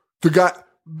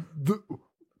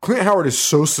Clint Howard is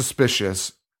so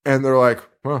suspicious, and they're like,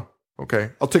 "Well,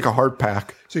 okay, I'll take a hard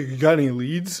pack." So you got any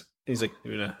leads? And he's like,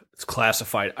 "It's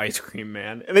classified ice cream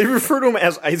man." And they refer to him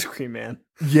as ice cream man.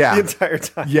 Yeah. The entire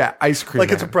time. Yeah, ice cream man.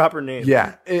 Like it's a proper name.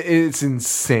 Yeah, it's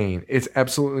insane. It's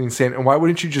absolutely insane. And why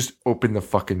wouldn't you just open the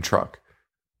fucking truck?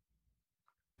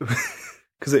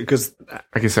 Because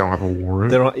I guess they don't have a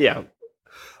warrant. They don't. Yeah.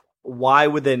 why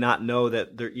would they not know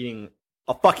that they're eating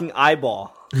a fucking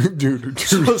eyeball? dude.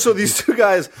 So these two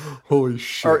guys Holy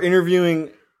shit. are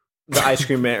interviewing the ice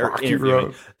cream man, or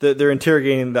interviewing. They're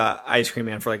interrogating the ice cream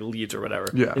man for like leads or whatever.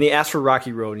 Yeah. And he asks for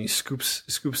Rocky Road, and he scoops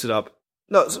it up.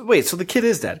 No, wait. So the kid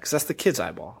is dead because that's the kid's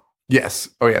eyeball. Yes.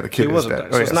 Oh yeah, the kid is wasn't dead.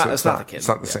 dead. So Oh, it's yeah, not- it's not the kid. It's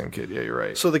not the Yeah. same kid. Yeah, you're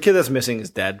right. So the kid that's missing is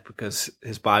dead because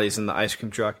his body's in the ice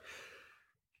cream truck.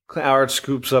 Clint Howard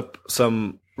scoops up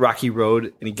some Rocky Road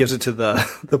and he gives it to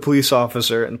the police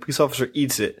officer, and the police officer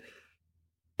eats it.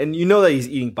 And you know that he's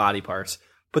eating body parts.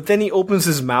 But then he opens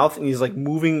his mouth and he's like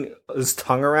moving his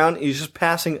tongue around. And he's just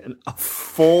passing a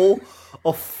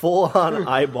full-on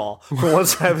eyeball from one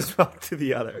side of his mouth to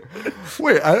the other.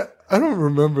 Wait, I don't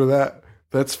remember that.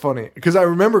 That's funny because I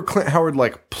remember Clint Howard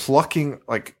like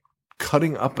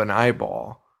cutting up an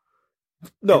eyeball.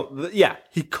 No,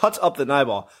 he cuts up the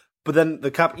eyeball, but then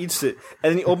the cop eats it,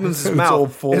 and then he opens his It's mouth. all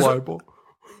full and eyeball.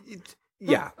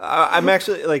 Yeah, I'm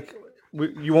actually like,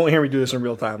 you won't hear me do this in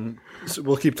real time. So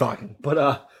we'll keep talking, but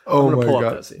I'm Oh gonna my pull up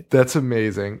god, that scene. that's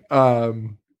amazing.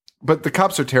 But the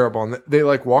cops are terrible, and they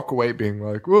like walk away being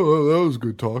like, "Whoa, that was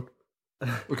good talk."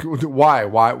 Why?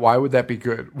 Why would that be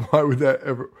good? Why would that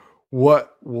ever?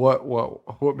 What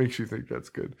makes you think that's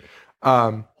good?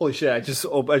 Holy shit! I just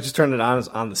turned it on. It's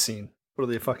on the scene. What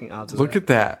are the fucking odds? Look at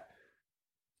that.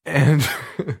 And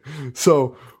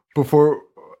so before,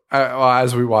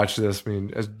 as we watch this, I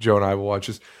mean, as Joe and I will watch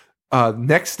this,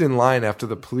 next in line after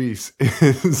the police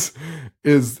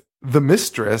is the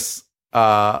mistress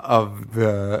of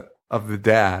the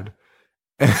dad.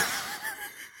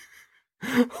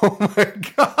 Oh my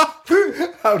god!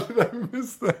 How did I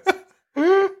miss that?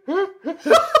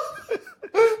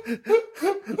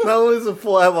 Not only is it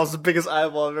full eyeball, it's the biggest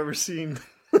eyeball I've ever seen.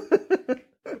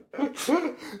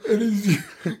 And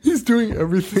he's doing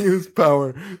everything in his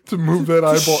power to move that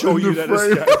eyeball show into you that it's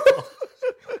frame. the eyeball.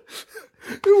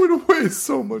 It would weigh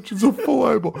so much as a full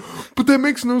eyeball. But that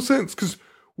makes no sense because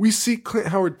we see Clint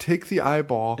Howard take the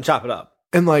eyeball And chop it up.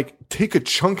 and like take a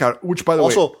chunk out, which by the way,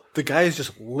 Also, the guy is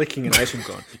just licking an ice cream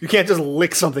cone. You can't just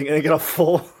lick something and then get a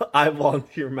full eyeball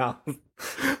into your mouth.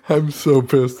 I'm so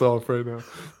pissed off right now.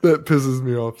 That pisses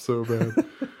me off so bad.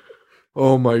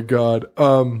 Oh my god.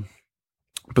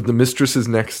 But the mistress is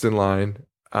next in line.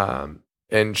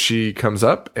 And she comes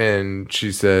up and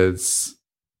she says,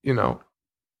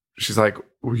 she's like,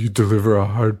 "Will you deliver a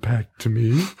hard pack to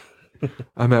me?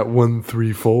 I'm at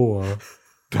 134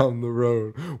 down the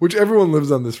road," which everyone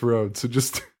lives on this road. So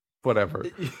just whatever.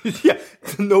 Yeah,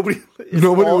 nobody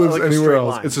lives like anywhere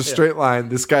else. line. It's a straight line.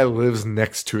 This guy lives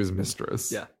next to his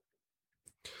mistress. Yeah.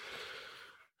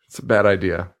 It's a bad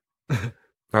idea.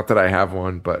 Not that I have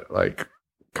one, but like,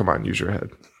 come on, use your head.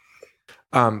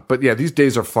 But yeah, these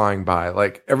days are flying by.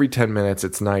 Like every 10 minutes,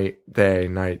 it's night, day,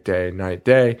 night, day, night,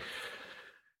 day.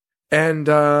 And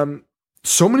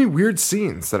so many weird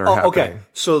scenes that are happening. Okay,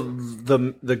 so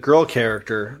the girl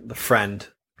character, the friend,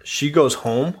 she goes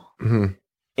home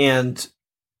and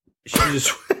she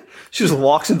just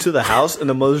walks into the house, and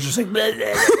the mother's just like, blah,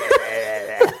 blah,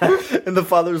 blah, and the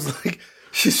father's like,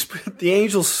 the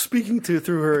angel's speaking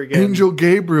through her again. Angel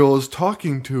Gabriel is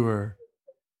talking to her.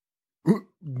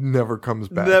 Never comes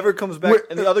back. Never comes back. Wait,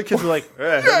 and the other kids are like,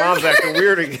 her mom's acting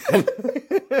weird again.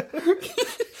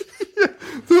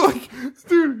 They're like,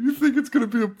 dude, you think it's going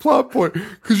to be a plot point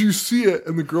because you see it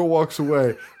and the girl walks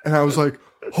away. And I was like,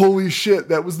 holy shit,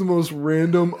 that was the most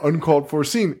random, uncalled for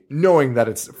scene, knowing that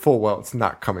it's full well, it's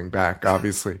not coming back,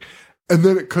 obviously. And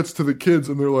then it cuts to the kids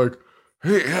and they're like,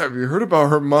 "Hey, have you heard about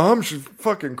her mom? She's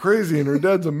fucking crazy and her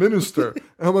dad's a minister."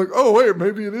 And I'm like, oh, wait,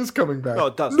 maybe it is coming back. No,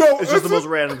 it doesn't. No, It's just the most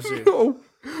random scene. No.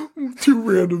 Two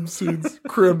random scenes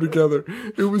crammed together.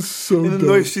 It was so And the dumb.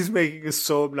 noise she's making is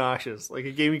so obnoxious. Like,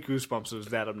 it gave me goosebumps. It was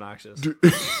that obnoxious. Dude,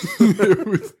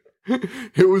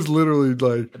 it was literally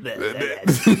like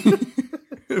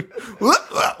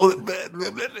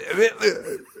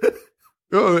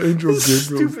oh, Angel Gabriel.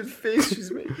 Stupid face she's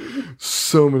making.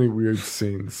 So many weird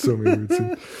scenes.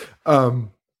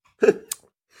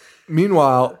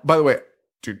 Meanwhile, by the way,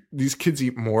 dude, these kids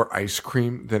eat more ice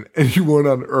cream than anyone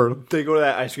on earth. They go to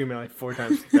that ice cream man like 4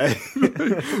 times a day.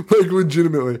 Like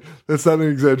legitimately, that's not an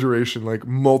exaggeration. Like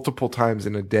multiple times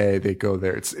in a day, they go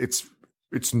there.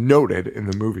 It's noted in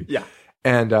the movie. Yeah.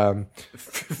 And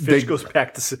Fish goes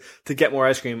back to get more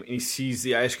ice cream, and he sees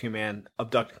the ice cream man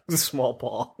abducting the small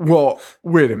ball. Well,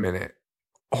 wait a minute.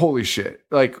 Holy shit.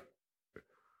 Like,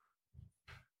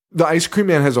 the ice cream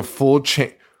man has a full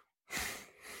change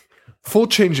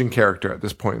in character at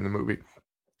this point in the movie.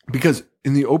 Because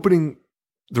in the opening,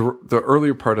 the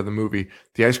earlier part of the movie,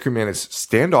 the ice cream man is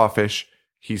standoffish.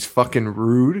 He's fucking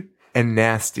rude. and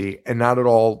nasty and not at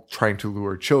all trying to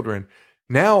lure children.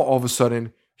 Now, all of a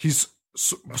sudden,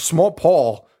 Small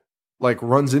Paul like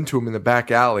runs into him in the back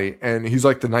alley, and he's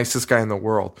like the nicest guy in the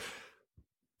world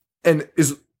and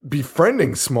is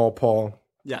befriending Small Paul.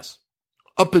 Yes.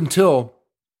 Up until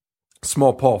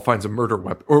Small Paul finds a murder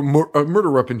weapon, or a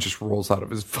murder weapon just rolls out of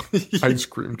his ice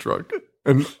cream truck,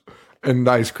 and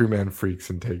the ice cream man freaks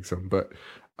and takes him. But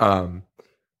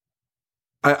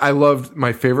I loved,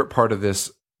 my favorite part of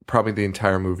this, probably the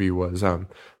entire movie, was the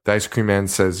ice cream man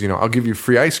says, I'll give you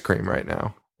free ice cream right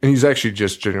now. And he's actually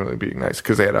just genuinely being nice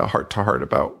because they had a heart to heart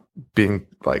about being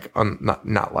like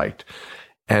not liked.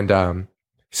 And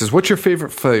he says, "What's your favorite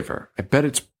flavor?" "I bet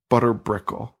it's butter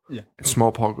brickle." Yeah. And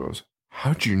Small Paul goes,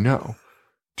 "How'd you know?"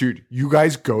 Dude, you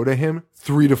guys go to him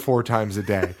 3 to 4 times a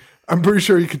day. I'm pretty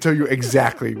sure he can tell you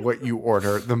exactly what you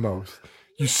order the most.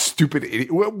 You stupid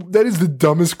idiot. Well, that is the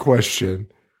dumbest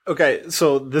question. Okay,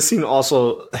 so this scene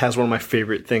also has one of my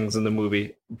favorite things in the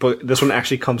movie, but this one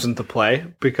actually comes into play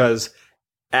because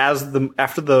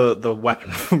after the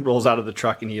weapon rolls out of the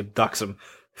truck and he abducts him,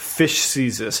 Fish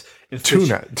sees this. And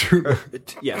Tuna.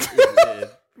 Yeah,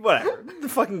 whatever. The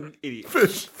fucking idiot.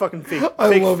 Fish. Fucking fake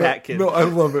love fat it. kid. No, I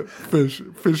love it. Fish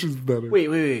is better.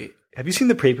 Wait. Have you seen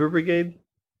The Paper Brigade?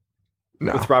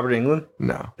 No. With Robert Englund?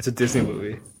 No. It's a Disney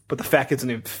movie, but the fat kid's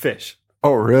named Fish.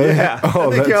 Oh, really? Yeah. Oh, I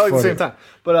think that's they're all at the funny. same time.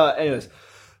 But anyways,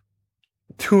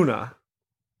 Tuna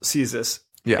sees this.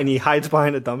 Yeah. And he hides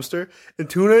behind a dumpster. And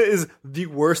Tuna is the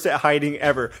worst at hiding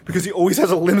ever because he always has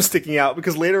a limb sticking out.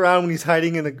 Because later on, when he's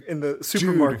hiding in the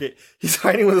supermarket, he's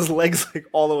hiding with his legs like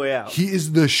all the way out. He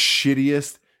is the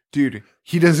shittiest dude.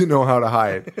 He doesn't know how to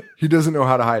hide.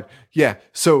 Yeah.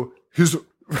 So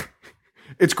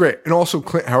it's great. And also,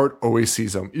 Clint Howard always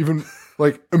sees him, even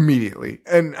like immediately.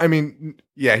 And I mean,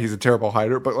 yeah, he's a terrible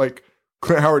hider, but like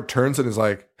Clint Howard turns and is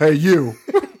like, "Hey, you!"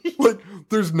 Like,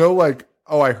 there's no like,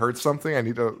 "Oh, I heard something. I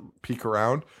need to peek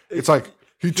around." It's like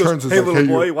he turns and "Hey, is like, little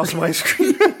 "Hey, boy, you." you want some ice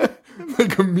cream?"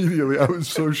 Like immediately, I was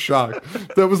so shocked.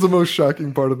 That was the most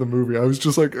shocking part of the movie. I was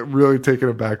just like really taken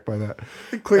aback by that.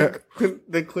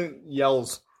 Clint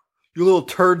yells, "You little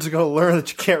turds are gonna learn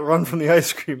that you can't run from the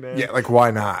ice cream, man." Yeah, like why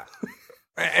not?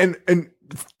 And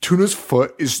Tuna's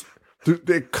foot is.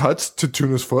 It cuts to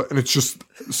Tuna's foot, and it's just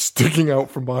sticking out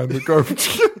from behind the garbage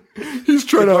can. He's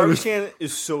trying The to. garbage can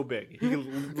is so big. He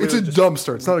can It's a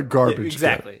dumpster. It's not a garbage can.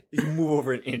 Exactly. You can move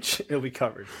over an inch, it'll be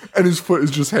covered. And his foot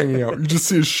is just hanging out. You just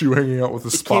see his shoe hanging out with a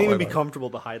It spotlight. can't even be on it. comfortable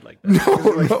to hide like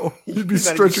that. No. He'd be He's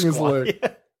not even stretching his squat. leg.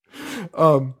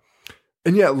 Yeah.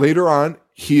 And yeah, later on,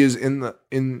 he is in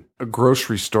a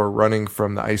grocery store running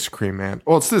from the ice cream man.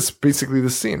 Well, it's basically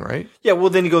this scene, right? Yeah,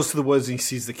 well, then he goes to the woods and he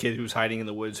sees the kid who's hiding in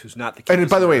the woods who's not the kid. And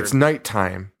by the way, murdered. it's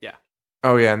nighttime. Yeah.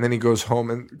 Oh yeah, and then he goes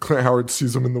home and Clint Howard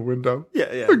sees him in the window. Yeah.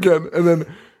 Again. And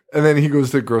then he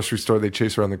goes to the grocery store. They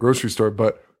chase around the grocery store,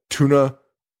 but Tuna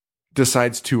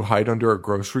decides to hide under a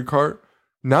grocery cart.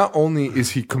 Not only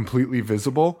is he completely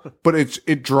visible, but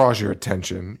it draws your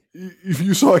attention. If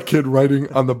you saw a kid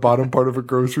riding on the bottom part of a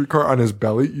grocery cart on his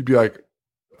belly, you'd be like,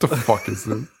 "What the fuck is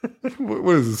this?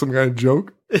 What is this? Some kind of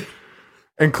joke?"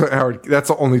 And Clint Howard, that's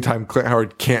the only time Clint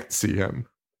Howard can't see him,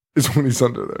 is when he's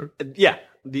under there. Yeah,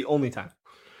 the only time.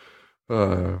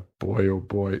 Boy, oh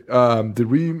boy.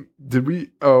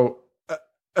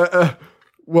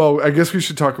 Well, I guess we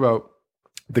should talk about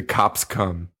the cops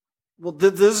come. Well,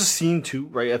 there's a scene too,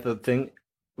 right at the thing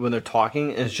when they're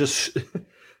talking, and it's just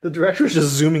the director is just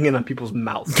zooming in on people's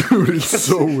mouths. Dude, it's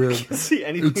so weird. You can't see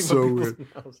anything It's but so people's weird.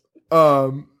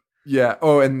 mouths. Yeah.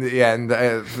 Oh, and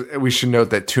we should note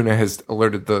that Tuna has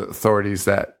alerted the authorities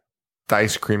that the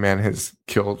ice cream man has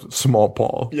killed Small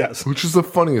Paul. Yes. Which is the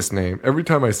funniest name. Every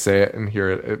time I say it and hear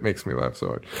it, it makes me laugh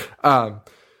so hard.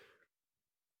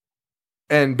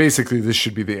 And basically, this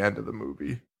should be the end of the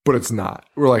movie. But it's not.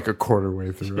 We're like a quarter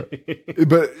way through it.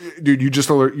 But dude, you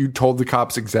told the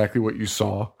cops exactly what you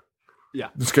saw. Yeah.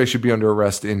 This guy should be under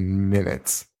arrest in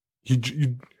minutes.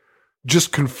 You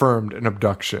just confirmed an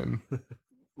abduction.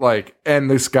 And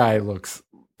this guy looks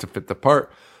to fit the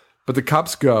part. But the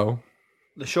cops go.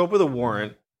 They show up with a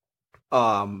warrant.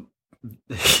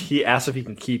 He asks if he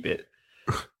can keep it.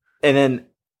 And then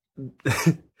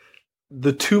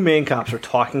the two main cops are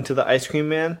talking to the ice cream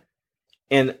man.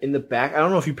 And in the back, I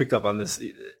don't know if you picked up on this,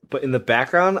 but in the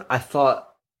background, I thought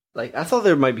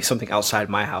there might be something outside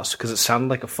my house because it sounded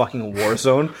like a fucking war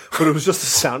zone, but it was just the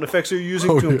sound effects they're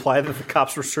using to imply that the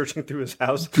cops were searching through his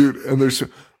house. Dude,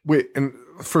 and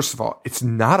first of all, it's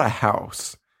not a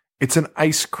house. It's an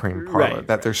ice cream parlor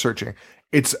that they're searching.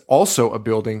 It's also a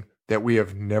building that we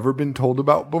have never been told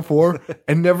about before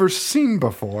and never seen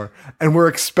before. And we're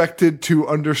expected to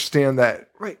understand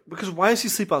that. Right, because why does he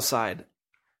sleep outside?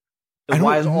 Then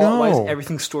why is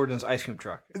everything stored in his ice cream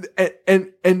truck?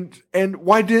 And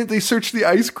why didn't they search the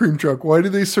ice cream truck? Why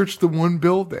did they search the one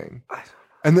building?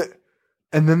 And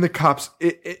then the cops.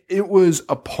 It was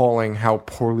appalling how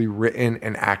poorly written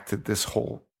and acted this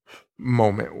whole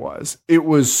moment was. It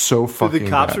was so fucking. The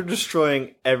cops bad. are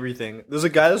destroying everything. There's a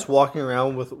guy that's walking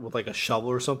around with like a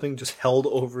shovel or something, just held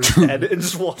over his head and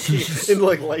just walking in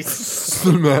like lights,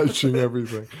 smashing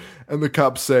everything. And the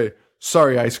cops say,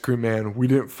 "Sorry, ice cream man, we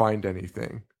didn't find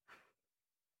anything."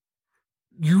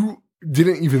 You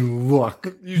didn't even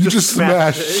look. You just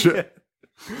smashed shit.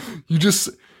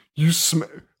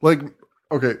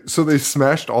 Okay, so they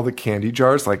smashed all the candy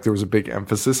jars. Like there was a big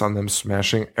emphasis on them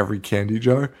smashing every candy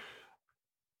jar.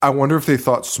 I wonder if they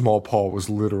thought Small Paul was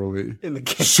literally in the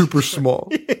super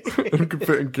small and could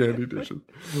fit in candy dishes.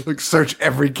 Like search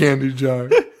every candy jar.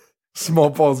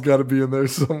 Small Paul's got to be in there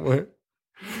somewhere.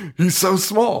 He's so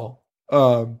small.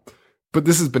 But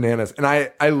this is bananas. And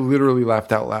I literally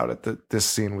laughed out loud at this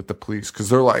scene with the police because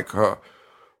they're like,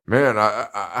 man,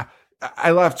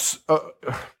 I laughed.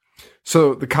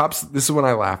 So the cops, this is when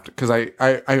I laughed because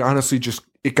I honestly just,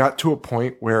 it got to a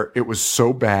point where it was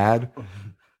so bad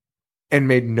and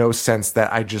made no sense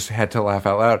that I just had to laugh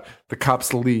out loud. The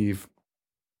cops leave,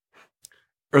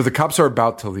 or the cops are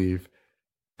about to leave,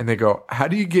 and they go, "How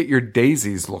do you get your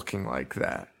daisies looking like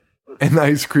that?" And the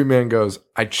ice cream man goes,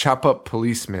 "I chop up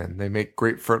policemen. They make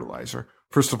great fertilizer."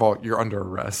 First of all, you're under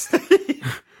arrest.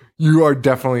 You are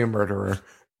definitely a murderer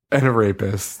and a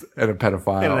rapist and a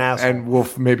pedophile. And an asshole.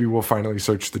 And maybe we'll finally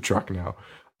search the truck now.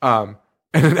 And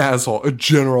an asshole, a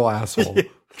general asshole,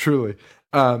 truly.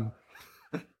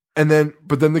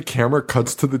 But then the camera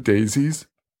cuts to the daisies,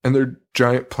 and they're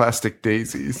giant plastic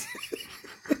daisies.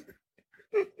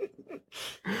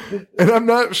 And I'm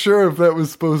not sure if that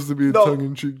was supposed to be a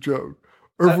tongue-in-cheek joke.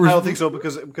 Or I don't think so,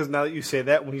 because now that you say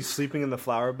that, when he's sleeping in the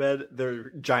flower bed,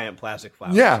 they're giant plastic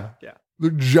flowers. Yeah.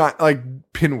 They're giant,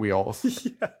 like pinwheels.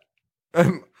 Yeah.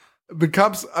 And the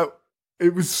cops,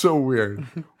 it was so weird.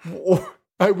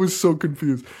 I was so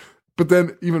confused. But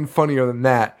then, even funnier than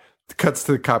that, it cuts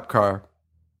to the cop car.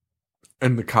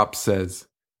 And the cop says,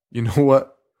 "You know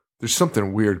what? There's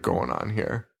something weird going on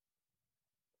here.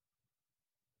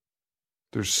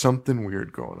 There's something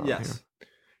weird going on here."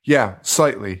 Yeah,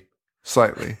 slightly.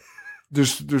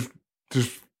 There's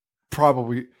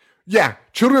probably, yeah,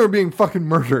 children are being fucking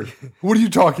murdered. What are you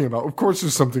talking about? Of course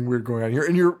there's something weird going on here.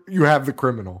 And you have the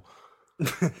criminal.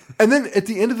 And then at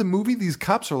the end of the movie, these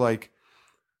cops are like,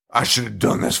 "I should have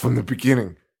done this from the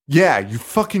beginning." Yeah, you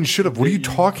fucking should have. What are you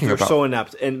talking about? They're so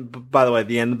inept. And by the way,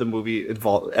 the end of the movie,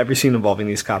 every scene involving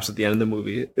these cops at the end of the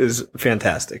movie is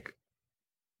fantastic.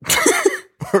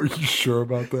 Are you sure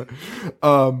about that?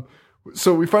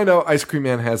 So we find out Ice Cream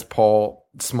Man has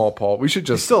Small Paul. We should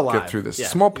just get through this. Yeah.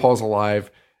 Small Paul's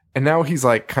alive. And now he's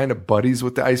like kind of buddies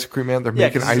with the Ice Cream Man. They're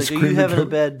making ice cream. Are you having a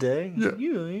bad day? Yeah.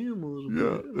 Yeah, I am a little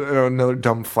bit. Yeah. Another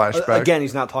dumb flashback. Again,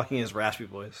 he's not talking in his raspy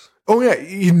voice. Oh, yeah.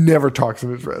 He never talks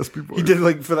in his raspy voice. He did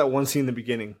like for that one scene in the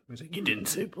beginning. He's like, "You didn't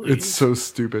say please." It's so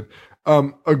stupid.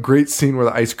 A great scene where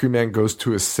the Ice Cream Man goes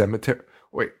to a cemetery.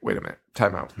 Wait a minute.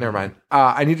 Time out. Never mind.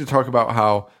 I need to talk about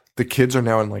how the kids are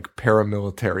now in like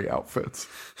paramilitary outfits.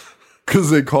 Because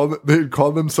they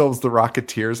called themselves the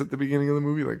Rocketeers at the beginning of the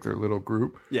movie, like their little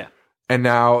group. Yeah. And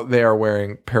now they are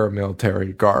wearing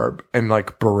paramilitary garb and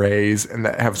like berets and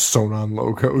that have sewn on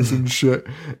logos and shit.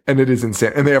 And it is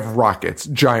insane. And they have rockets,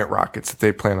 giant rockets that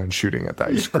they plan on shooting at the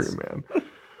Ice Cream Man.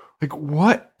 Like,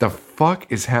 what the fuck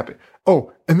is happening?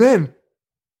 Oh, and then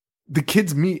the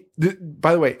kids meet.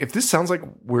 By the way, if this sounds like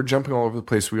we're jumping all over the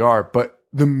place, we are. But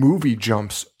the movie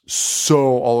jumps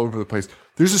so all over the place.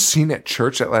 There's a scene at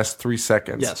church that lasts 3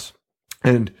 seconds. Yes.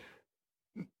 And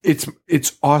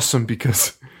it's awesome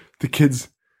because the kids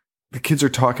are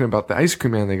talking about the Ice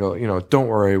Cream Man. They go, "Don't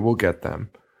worry, we'll get them.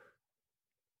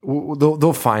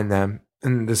 They'll find them."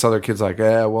 And this other kid's like,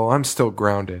 well, I'm still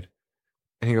grounded.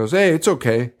 And he goes, "Hey, it's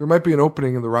okay. There might be an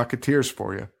opening in the Rocketeers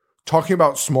for you." Talking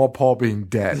about Small Paul being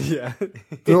dead. Yeah.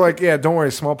 They're like, "Yeah, don't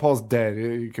worry. Small Paul's dead.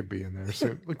 He could be in there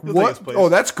soon." Like, what? Oh,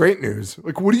 that's great news.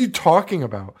 Like, what are you talking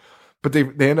about? But they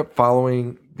end up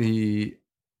following the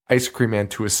Ice Cream Man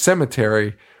to a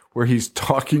cemetery where he's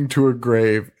talking to a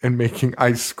grave and making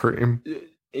ice cream.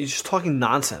 He's just talking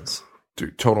nonsense.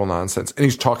 Dude, total nonsense. And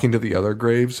he's talking to the other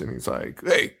graves and he's like,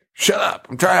 "Hey, shut up.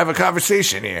 I'm trying to have a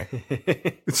conversation here."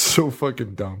 It's so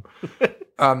fucking dumb.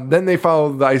 Then they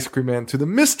follow the Ice Cream Man to the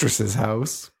mistress's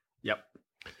house. Yep.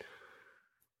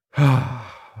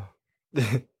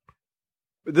 This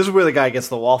is where the guy gets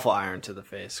the waffle iron to the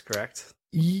face, correct?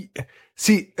 Yeah.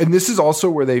 See, and this is also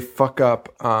where they fuck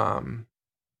up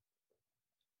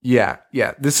Yeah.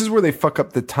 This is where they fuck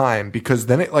up the time because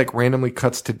then it like randomly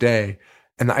cuts to day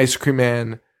and the ice cream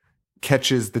man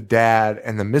catches the dad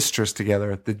and the mistress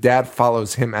together. The dad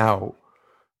follows him out,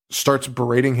 starts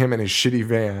berating him in his shitty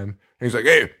van. And he's like,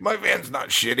 hey, my van's not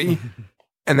shitty.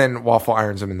 And then Waffle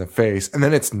irons him in the face. And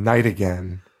then it's night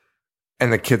again.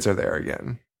 And the kids are there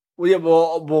again. Well, yeah,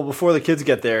 well, before the kids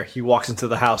get there, he walks into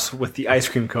the house with the ice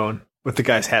cream cone with the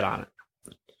guy's head on it.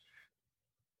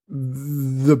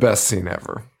 The best scene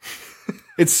ever.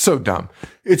 It's so dumb.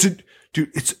 It's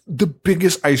the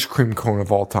biggest ice cream cone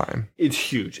of all time. It's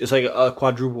huge. It's like a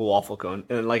quadruple waffle cone.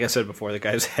 And like I said before, the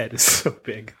guy's head is so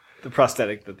big. The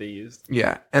prosthetic that they used.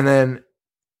 Yeah. And then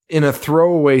in a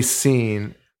throwaway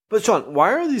scene. But Sean,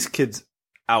 why are these kids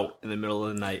out in the middle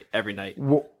of the night every night?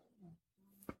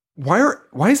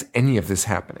 Why is any of this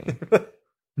happening?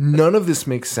 None of this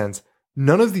makes sense.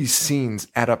 None of these scenes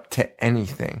add up to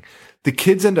anything. The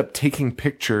kids end up taking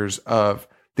pictures of,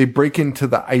 they break into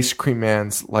the ice cream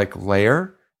man's like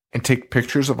lair and take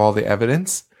pictures of all the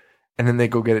evidence. And then they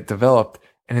go get it developed.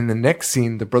 And in the next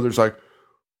scene, the brother's like,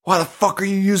 why the fuck are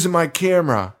you using my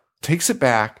camera? Takes it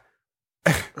back.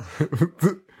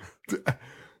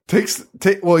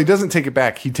 Well, he doesn't take it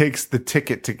back. He takes the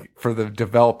ticket for the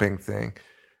developing thing.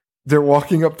 They're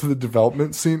walking up to the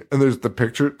development scene, and there's the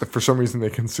picture. For some reason,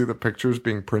 they can see the pictures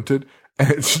being printed,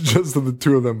 and it's just the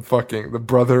two of them fucking, the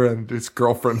brother and his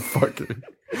girlfriend fucking.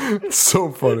 It's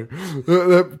so funny.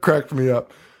 That cracked me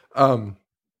up.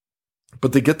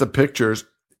 But they get the pictures,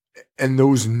 and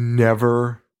those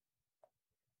never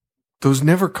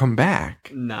come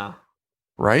back. Nah.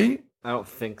 Right? I don't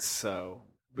think so.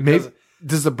 Maybe.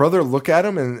 Does the brother look at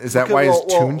him, and is that why his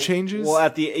tune changes?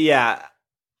 Well,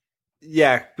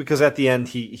 yeah, because at the end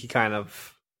he kind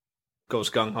of goes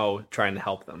gung ho trying to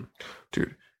help them.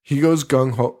 Dude, he goes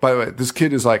gung ho. By the way, this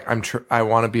kid is like, I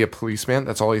want to be a policeman.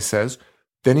 That's all he says.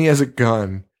 Then he has a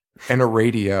gun and a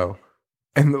radio,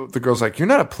 and the girl's like, "You're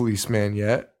not a policeman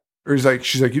yet," or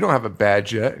she's like, "You don't have a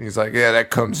badge yet," and he's like, "Yeah,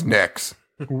 that comes next."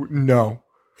 No,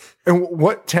 and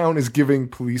what town is giving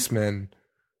policemen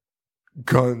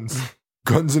guns?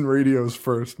 Guns and radios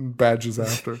first and badges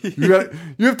after. You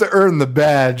have to earn the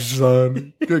badge,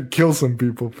 son. You gotta kill some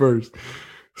people first.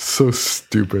 So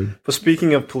stupid. But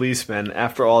speaking of policemen,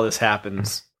 after all this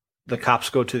happens, the cops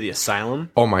go to the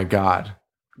asylum. Oh my God.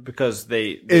 Because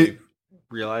they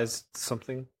realized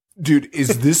something. Dude,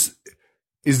 is this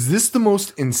the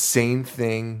most insane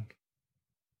thing?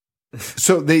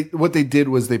 So what they did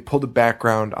was they pulled a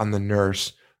background on the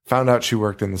nurse, found out she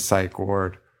worked in the psych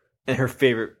ward. And her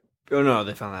favorite. Oh, no,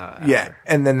 they found that out. Yeah,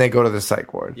 and then they go to the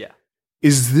psych ward. Yeah.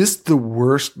 Is this the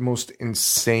worst, most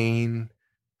insane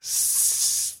segment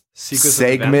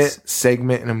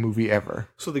in a movie ever?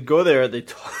 So they go there, they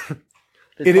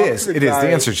It is. The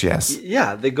answer is yes.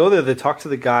 Yeah, they go there, they talk to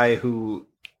the guy who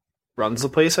runs the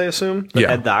place, I assume, the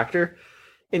head doctor.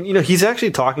 And, he's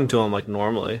actually talking to him, like,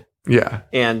 normally. Yeah.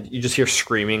 And you just hear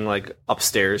screaming, like,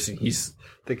 upstairs, and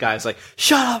the guy's like,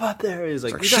 shut up there. He's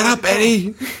like shut up,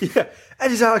 Eddie. Yeah,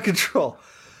 Eddie's out of control.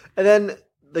 And then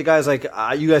the guy's like,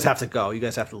 you guys have to go. You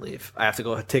guys have to leave. I have to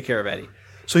go take care of Eddie.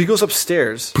 So he goes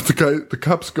upstairs. But the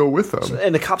cops go with him.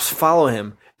 And the cops follow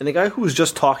him. And the guy who was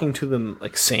just talking to them,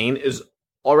 like, sane, is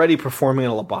already performing a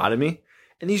lobotomy.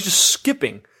 And he's just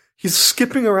skipping. He's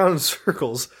skipping around in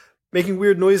circles, making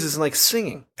weird noises and, like,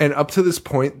 singing. And up to this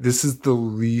point, this is the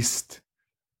least...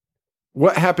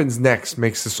 What happens next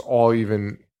makes this all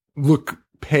even look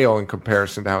pale in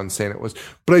comparison to how insane it was.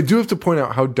 But I do have to point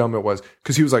out how dumb it was,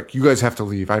 because he was like, you guys have to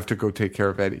leave. I have to go take care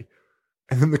of Eddie.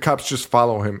 And then the cops just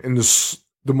follow him in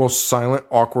the most silent,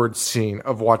 awkward scene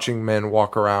of watching men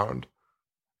walk around.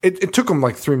 It took him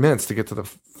like 3 minutes to get to the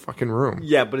fucking room.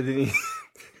 Yeah, but it didn't...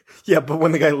 Yeah, but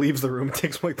when the guy leaves the room, it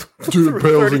takes like Dude, it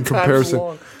pales in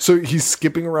comparison. So he's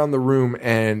skipping around the room,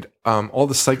 and all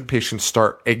the psych patients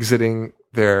start exiting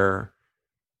their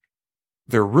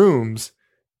rooms,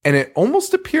 and it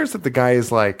almost appears that the guy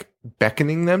is like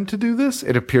beckoning them to do this.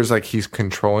 It appears like he's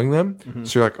controlling them. Mm-hmm.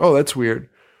 So you're like, oh, that's weird.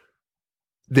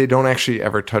 They don't actually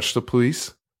ever touch the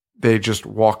police. They just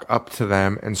walk up to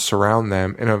them and surround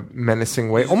them in a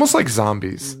menacing way, almost like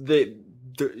zombies.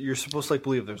 You're supposed to like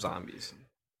believe they're zombies.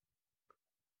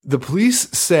 The police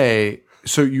say,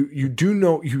 so you do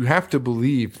know, you have to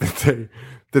believe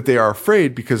that they are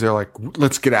afraid, because they're like,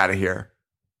 let's get out of here.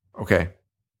 Okay.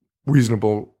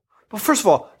 Reasonable. Well, first of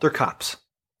all, they're cops.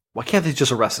 Why can't they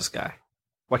just arrest this guy?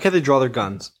 Why can't they draw their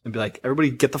guns and be like, everybody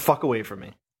get the fuck away from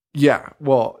me? Yeah.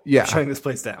 Well, yeah. I'm shutting this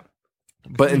place down.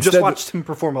 But you just watched him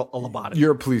perform a lobotomy.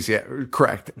 You're a police, yeah,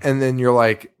 correct. And then you're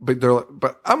like,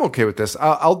 but I'm okay with this.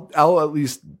 I'll at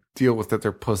least deal with that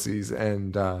they're pussies,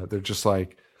 and they're just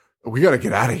like, we got to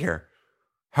get out of here.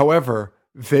 However,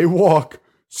 they walk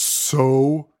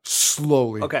so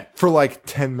slowly for like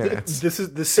 10 minutes. This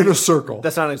is in a circle.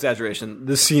 That's not an exaggeration.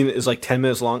 This scene is like 10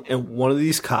 minutes long, and one of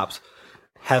these cops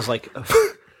has like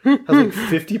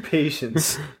 50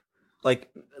 patients. Like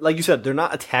you said, they're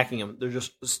not attacking him.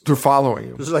 They're following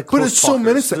him. Like but it's so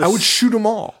menacing. I would shoot them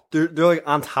all. They're like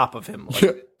on top of him.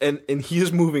 Like, and he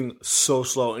is moving so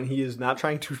slow, and he is not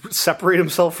trying to separate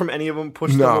himself from any of them,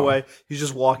 push them away. He's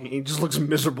just walking. He just looks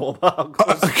miserable about how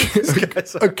close these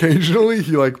guys are. Occasionally,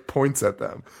 he like points at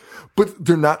them, but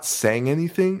they're not saying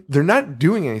anything. They're not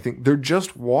doing anything. They're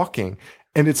just walking,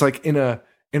 and it's like in a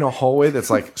hallway that's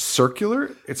like circular.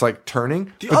 It's like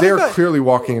turning, but they are clearly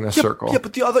walking in a circle. Yeah,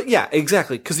 but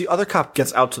exactly. Because the other cop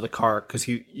gets out to the car because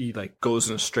he like goes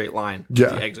in a straight line to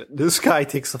the exit. This guy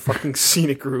takes the fucking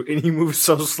scenic route and he moves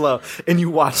so slow, and you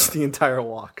watch the entire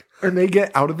walk. And they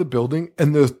get out of the building,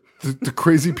 and the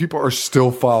crazy people are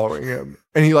still following him,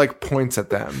 and he like points at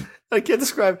them. I can't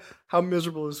describe how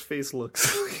miserable his face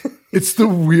looks. It's the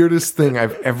weirdest thing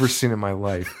I've ever seen in my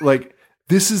life. Like,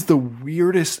 this is the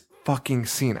weirdest fucking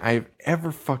scene I've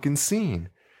ever fucking seen,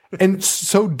 and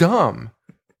so dumb.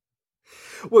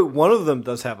 Wait, one of them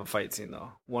does have a fight scene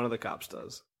though. One of the cops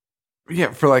does.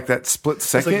 Yeah, for like that split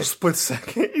second. It's like a split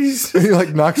second. He like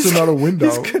knocks him out a window.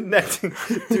 He's connecting,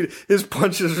 dude. His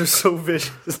punches are so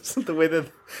vicious. the way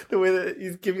that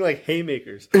he's giving like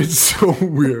haymakers. It's so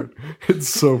weird. It's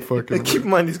so fucking. And keep in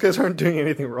mind, these guys aren't doing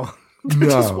anything wrong. They're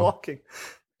just walking.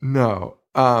 No.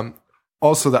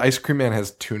 Also, the ice cream man has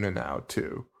tuna now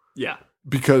too. Yeah.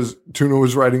 Because Tuna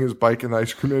was riding his bike and the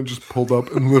ice cream man just pulled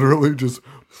up and literally just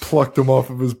plucked him off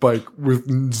of his bike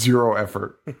with zero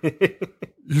effort.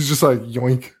 He's just like,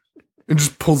 yoink, and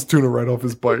just pulls Tuna right off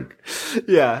his bike.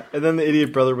 Yeah, and then the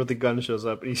idiot brother with the gun shows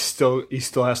up, and he still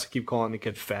has to keep calling the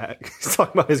kid fat. He's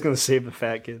talking about he's going to save the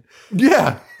fat kid.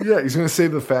 Yeah, he's going to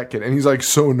save the fat kid. And he's like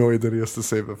so annoyed that he has to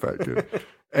save the fat kid.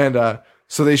 And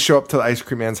so they show up to the ice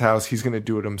cream man's house. He's going to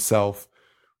do it himself.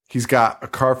 He's got a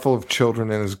car full of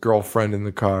children and his girlfriend in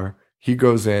the car. He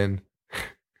goes in.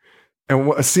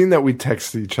 And a scene that we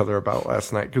texted each other about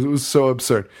last night because it was so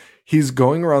absurd. He's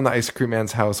going around the ice cream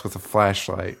man's house with a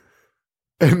flashlight.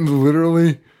 And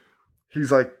literally, he's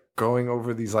like going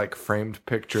over these like framed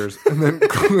pictures. And then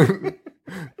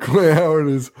Clint Howard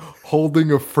is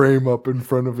holding a frame up in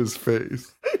front of his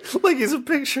face. Like he's a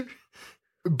picture.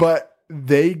 But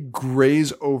they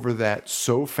graze over that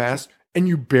so fast and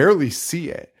you barely see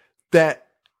it. That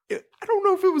I don't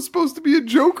know if it was supposed to be a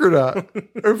joke or not,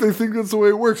 or if they think that's the way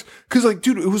it works. Because, like,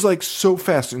 dude, it was like so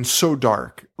fast and so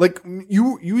dark. Like,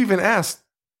 you even asked,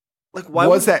 like, why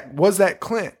was that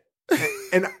Clint?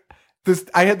 And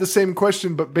I had the same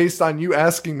question, but based on you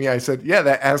asking me, I said, yeah,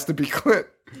 that has to be Clint.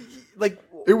 Like,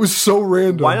 it was so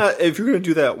random. Why not? If you're going to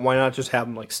do that, why not just have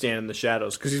him like stand in the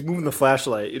shadows? Because he's moving the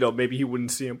flashlight. You know, maybe he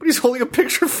wouldn't see him, but he's holding a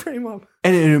picture frame up.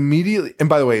 And it immediately. And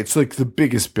by the way, it's like the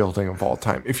biggest building of all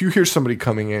time. If you hear somebody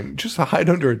coming in, just hide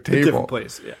under a table. A different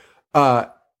place, yeah.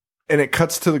 And it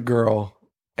cuts to the girl,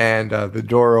 and the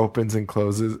door opens and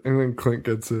closes, and then Clint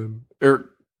gets in. Or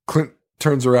Clint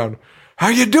turns around. How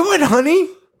you doing, honey?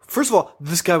 First of all,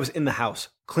 this guy was in the house.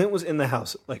 Clint was in the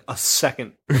house like a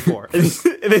second before. and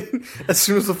then as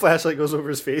soon as the flashlight goes over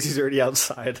his face, he's already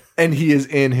outside. And he is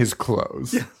in his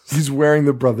clothes. Yes. He's wearing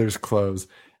the brother's clothes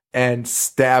and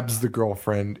stabs the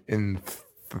girlfriend in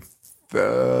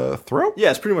the throat? Yeah,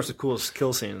 it's pretty much the coolest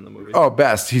kill scene in the movie. Oh,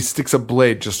 best. He sticks a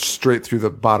blade just straight through the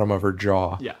bottom of her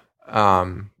jaw. Yeah.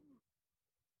 I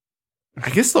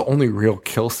guess the only real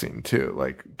kill scene, too.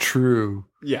 Like, true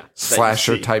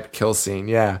slasher type kill scene.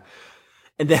 Yeah.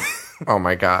 And then, oh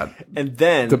my god! And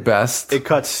then the best. It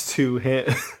cuts to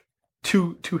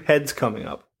two heads coming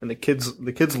up, and the kids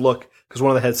look because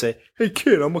one of the heads say, "Hey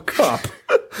kid, I'm a cop."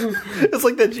 It's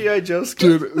like that G.I. Joe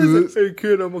sketch. Dude, hey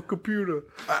kid, I'm a computer.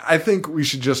 I think we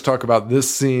should just talk about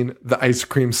this scene, the ice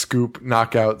cream scoop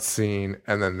knockout scene,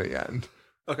 and then the end.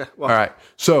 Okay. Well. All right.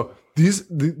 So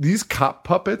these cop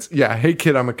puppets, yeah. Hey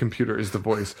kid, I'm a computer is the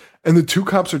voice, and the two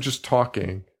cops are just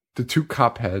talking. The two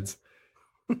cop heads.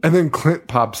 And then Clint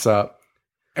pops up,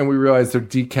 and we realize they're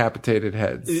decapitated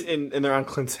heads. And they're on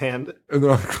Clint's hand. And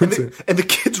they're on Clint's hand. And the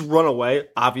kids run away,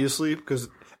 obviously, because...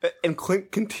 And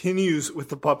Clint continues with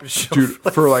the puppet show dude,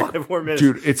 for like 5 more minutes.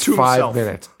 Dude, it's 5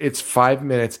 minutes. It's 5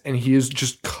 minutes, and he is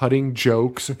just cutting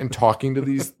jokes and talking to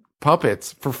these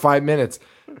puppets for 5 minutes.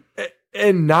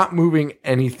 And not moving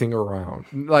anything around.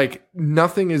 Like,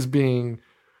 nothing is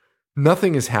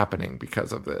happening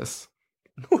because of this.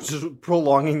 No, it's just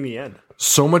prolonging the end.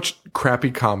 So much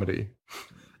crappy comedy.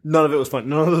 None of it was funny.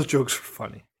 None of those jokes were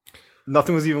funny.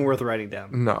 Nothing was even worth writing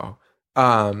down. No.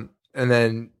 And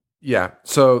then Yeah.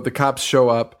 So the cops show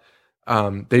up.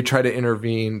 They try to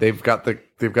intervene. They've got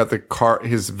the car,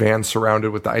 his van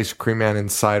surrounded with the ice cream man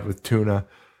inside with tuna.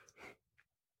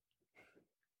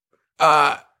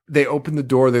 They open the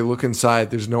door. They look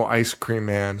inside. There's no ice cream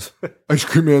man. Ice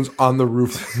cream man's on the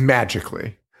roof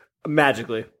magically.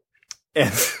 Magically.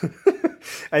 And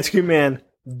ice cream man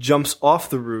jumps off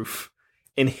the roof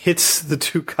and hits the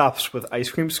two cops with ice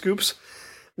cream scoops.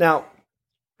 Now,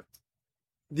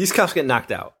 these cops get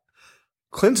knocked out.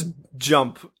 Clint's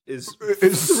jump is 3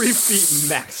 feet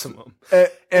maximum.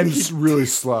 And he's really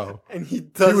slow. And he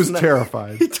was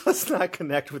terrified. He does not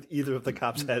connect with either of the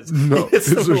cops' heads. No, he hits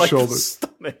it's them their like shoulders. the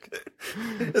stomach.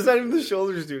 It's not even the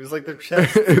shoulders, dude. It's like their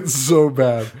chest. It's so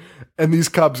bad. And these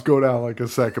cops go down like a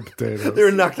sack of potatoes.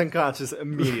 They're knocked unconscious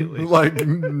immediately.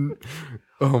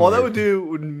 All that would do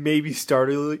would maybe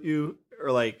startle you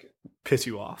or like piss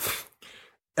you off.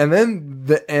 And then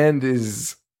the end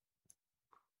is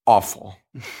awful.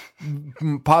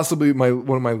 Possibly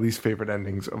one of my least favorite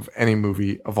endings of any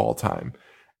movie of all time.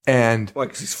 And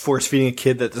Like he's force feeding a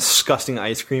kid that disgusting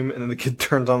ice cream, and then the kid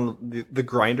turns on the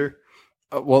grinder.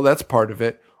 well, that's part of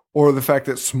it. Or the fact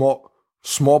that small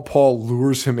Paul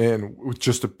lures him in with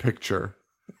just a picture,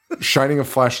 shining a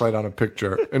flashlight on a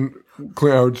picture, and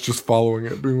Clint Howard's just following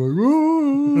it, being like,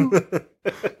 "Oh."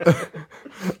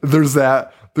 There's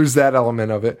that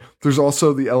element of it. There's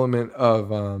also the element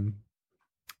of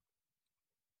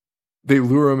they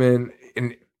lure him in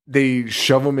and they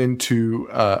shove him into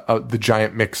the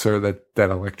giant mixer that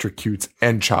electrocutes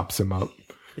and chops him up,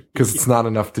 because it's not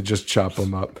enough to just chop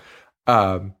him up.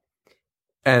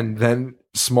 And then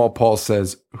Small Paul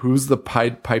says, "Who's the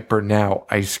Pied Piper now,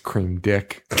 ice cream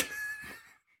dick?"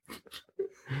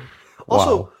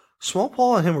 Also, Wow. Small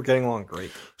Paul and him were getting along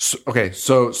great.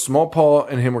 So Small Paul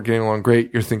and him were getting along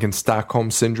great. You're thinking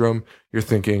Stockholm Syndrome. You're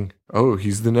thinking, oh,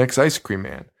 he's the next ice cream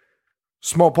man.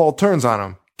 Small Paul turns on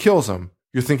him, kills him.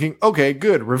 You're thinking, okay,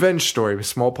 good, revenge story.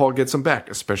 Small Paul gets him back,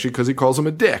 especially because he calls him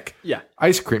a dick. Yeah.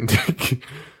 Ice cream dick.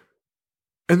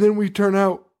 And then we turn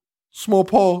out Small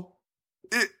Paul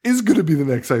is going to be the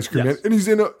next ice cream man, and he's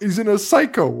in a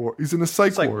psycho ward. He's in a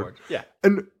psych ward. Yeah.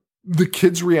 And the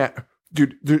kids react,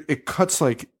 dude. It cuts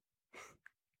like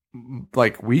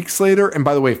weeks later. And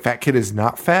by the way, Fat Kid is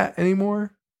not fat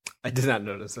anymore. I did not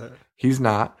notice that. He's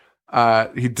not.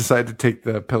 He decided to take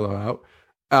the pillow out.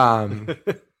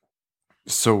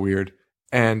 So weird.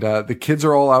 And the kids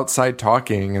are all outside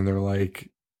talking, and they're like,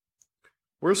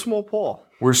 Where's Small Paul?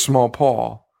 "Where's Small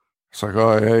Paul?" It's like,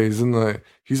 "Oh yeah,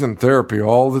 he's in therapy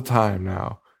all the time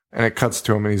now." And it cuts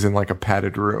to him, and he's in like a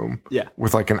padded room, Yeah.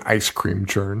 with like an ice cream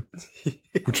churn,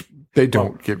 which they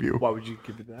don't give you. Why would you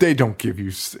give it that? They don't give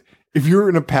you. If you're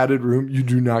in a padded room, you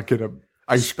do not get a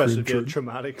ice Especially cream if you had churn. a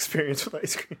traumatic experience with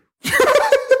ice cream.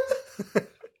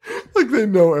 Like they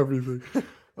know everything.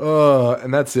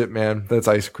 And that's it, man. That's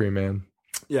Ice Cream Man.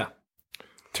 Yeah.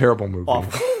 Terrible movie.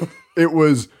 Awful. It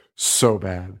was so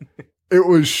bad. It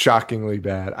was shockingly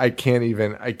bad. I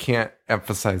can't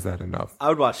emphasize that enough. I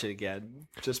would watch it again.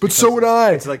 But so would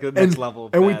I. It's like the next level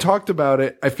of And we bad. talked about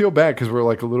it. I feel bad because we're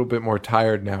like a little bit more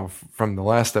tired now from the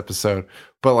last episode.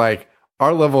 But like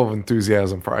our level of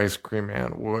enthusiasm for Ice Cream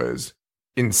Man was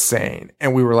insane.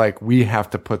 And we were like, we have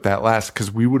to put that last,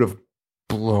 because we would have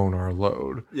blown our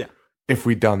load. Yeah. If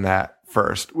we'd done that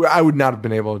first. I would not have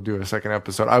been able to do a second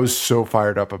episode. I was so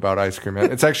fired up about Ice Cream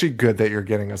Man. It's actually good that you're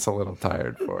getting us a little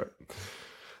tired for it.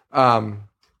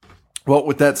 Well,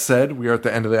 with that said, we are at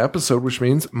the end of the episode, which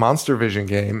means Monstervision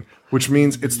game, which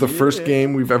means it's the first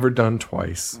game we've ever done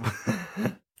twice.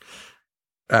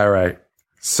 All right.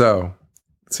 So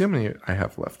let's see how many I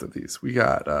have left of these. We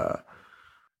got,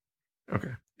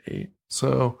 8.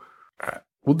 So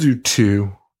we'll do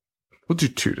 2. We'll do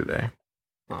 2 today.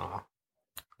 Aw.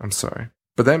 I'm sorry.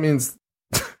 But that means,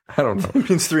 I don't know. It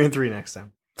means 3 and 3 next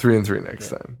time. 3 and 3 next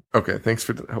time. Okay. Thanks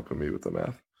for helping me with the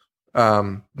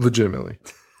math. Legitimately.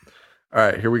 All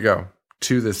right, here we go.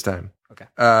 2 this time. Okay.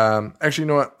 Actually, you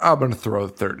know what? I'm going to throw a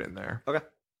third in there. Okay.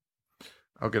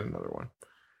 I'll get another one.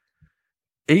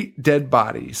 8 dead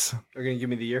bodies. Are you going to give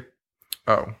me the year?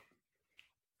 Oh.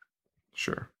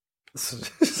 Sure. This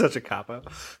is such a cop-out.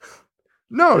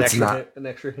 No, it's not. An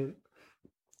extra hint.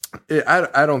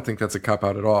 I don't think that's a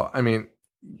cop-out at all. I mean,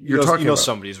 you're talking about...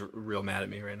 somebody's real mad at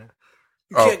me right now.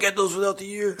 You Oh. can't get those without the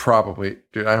year. Probably.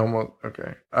 Dude, I almost...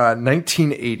 Okay.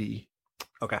 1980.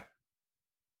 Okay.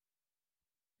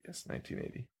 Yes,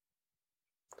 1980.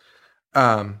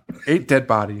 8 dead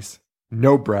bodies,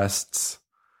 no breasts,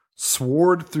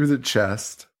 sword through the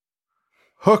chest,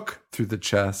 hook through the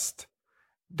chest,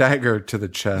 dagger to the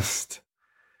chest,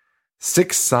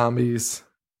 6 zombies.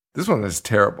 This one is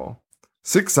terrible.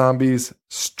 Six Zombies,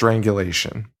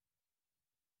 Strangulation.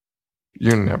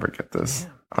 You never get this.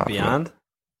 Beyond?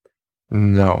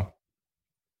 No.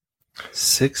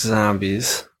 Six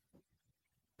Zombies.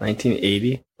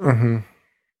 1980? Mm-hmm.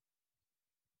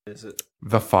 Is it?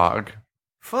 The Fog.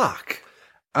 Fuck.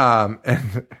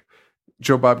 And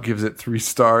Joe Bob gives it 3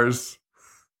 stars.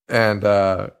 And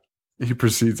he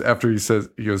proceeds, after he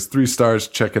goes, 3 stars,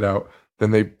 check it out. Then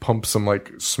they pump some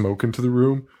like smoke into the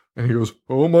room. And he goes,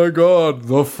 oh my God,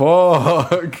 The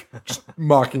Fog. Just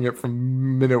mocking it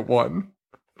from minute 1.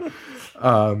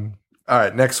 All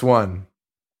right, next one.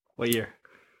 What year?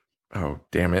 Oh,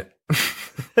 damn it.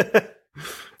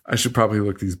 I should probably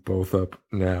look these both up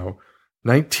now.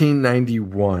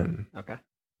 1991. Okay.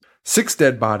 6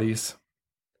 dead bodies,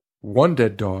 1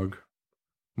 dead dog,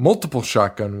 multiple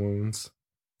shotgun wounds,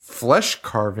 flesh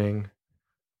carving,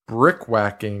 brick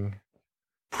whacking,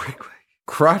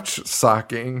 crotch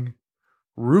socking,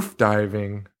 roof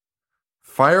diving,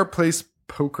 fireplace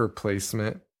poker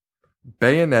placement,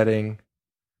 bayoneting,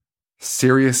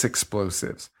 serious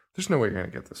explosives. There's no way you're going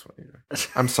to get this one either.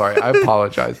 I'm sorry. I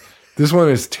apologize. This one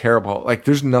is terrible. Like,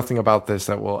 there's nothing about this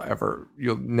that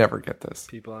you'll never get this.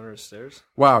 People under the stairs?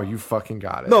 Wow, you fucking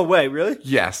got it. No way, really?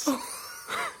 Yes.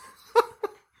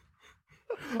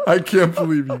 I can't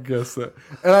believe you guessed that.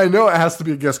 And I know it has to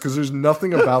be a guess because there's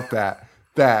nothing about that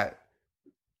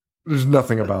there's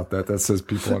nothing about that says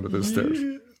people under the stairs.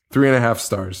 3.5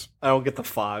 stars. I don't get The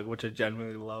Fog, which I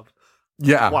genuinely love.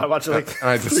 Yeah. Why watch it like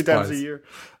 3 times a year?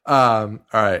 All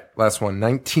right, last one.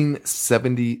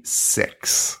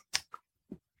 1976.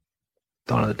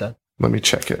 Dawn of the Dead. Let me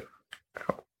check it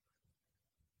out.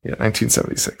 Yeah,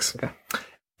 1976. Okay.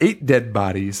 8 dead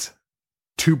bodies,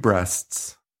 2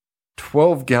 breasts,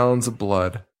 12 gallons of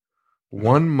blood,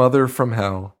 1 mother from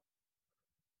hell,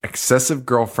 excessive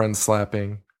girlfriend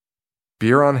slapping,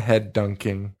 beer on head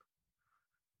dunking,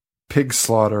 pig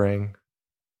slaughtering,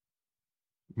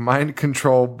 mind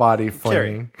control body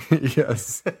flinging.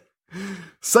 Yes.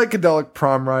 Psychedelic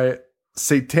prom riot,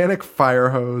 satanic fire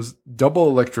hose, double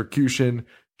electrocution,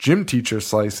 gym teacher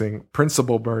slicing,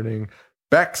 principal burning,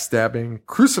 backstabbing,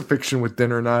 crucifixion with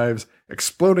dinner knives,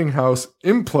 exploding house,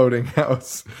 imploding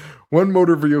house, 1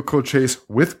 motor vehicle chase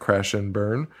with crash and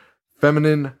burn,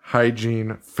 feminine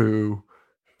hygiene foo,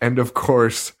 and of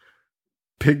course,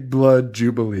 pig blood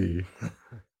jubilee.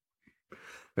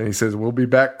 Then he says, we'll be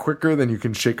back quicker than you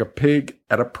can shake a pig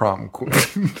at a prom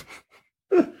queen.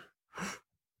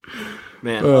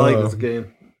 Man, I like this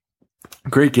game.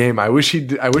 Great game. I wish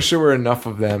there were enough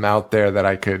of them out there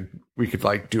that we could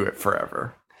like do it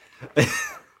forever.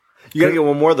 You gotta get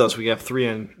one more of those. We have 3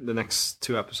 in the next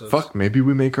 2 episodes. Fuck, maybe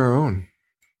we make our own.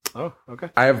 Oh, okay.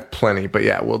 I have plenty, but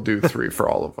yeah, we'll do 3 for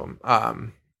all of them.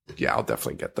 Yeah, I'll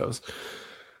definitely get those.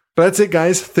 But that's it,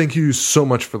 guys. Thank you so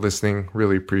much for listening.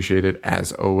 Really appreciate it,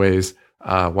 as always.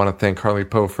 Want to thank Harley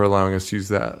Poe for allowing us to use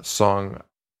that song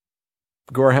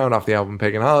Gorehound off the album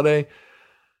Pagan Holiday.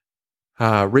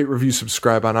 Rate, review,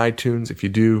 subscribe on iTunes. If you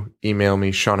do, email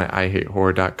me,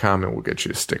 Sean@IHateHorror.com, and we'll get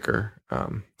you a sticker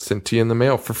sent to you in the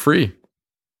mail for free.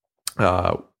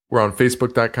 We're on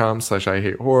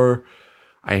Facebook.com/IHateHorror,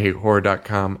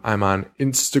 IHateHorror.com. I'm on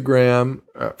Instagram.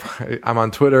 I'm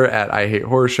on Twitter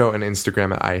 @IHateHorrorShow and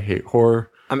Instagram @IHateHorror.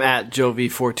 I'm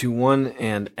 @Jovi421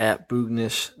 and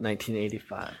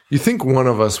 @Boognish1985. You think one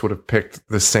of us would have picked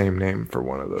the same name for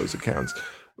one of those accounts.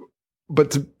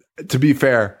 But to be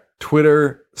fair,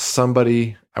 Twitter,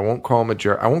 somebody, I won't call him a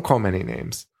jerk. I won't call him any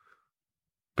names.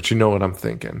 But you know what I'm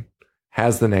thinking.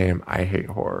 Has the name I Hate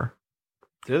Horror.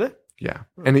 Do they? Yeah.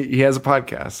 And he has a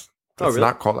podcast. It's really?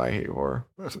 not called I Hate Horror.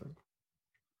 How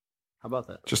about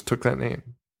that? Just took that name.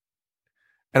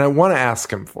 And I want to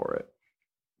ask him for it.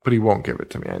 But he won't give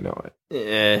it to me. I know it.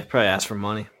 Yeah, probably ask for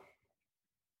money.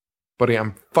 Buddy,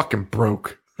 I'm fucking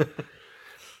broke.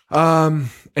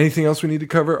 Anything else we need to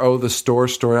cover? Oh, the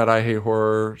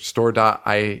store.IHateHorror,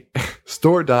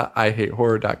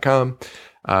 store.IHateHorror.com.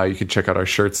 You can check out our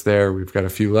shirts there. We've got a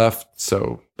few left,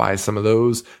 so buy some of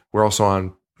those. We're also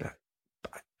on,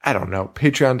 I don't know,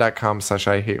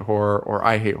 patreon.com/IHateHorror or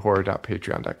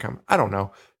IHateHorror.patreon.com. I don't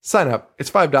know. Sign up.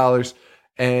 It's $5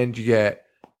 and you get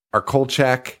our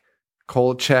Kolchak,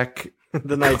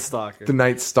 The Night Stalker. The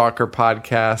Night Stalker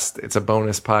podcast. It's a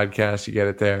bonus podcast. You get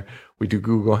it there. We do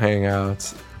Google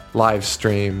Hangouts, live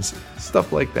streams,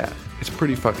 stuff like that. It's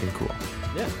pretty fucking cool.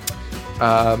 Yeah.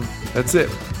 That's it.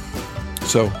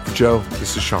 So, for Joe,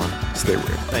 this is Sean. Stay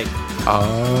weird. Thank you.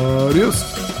 Adios.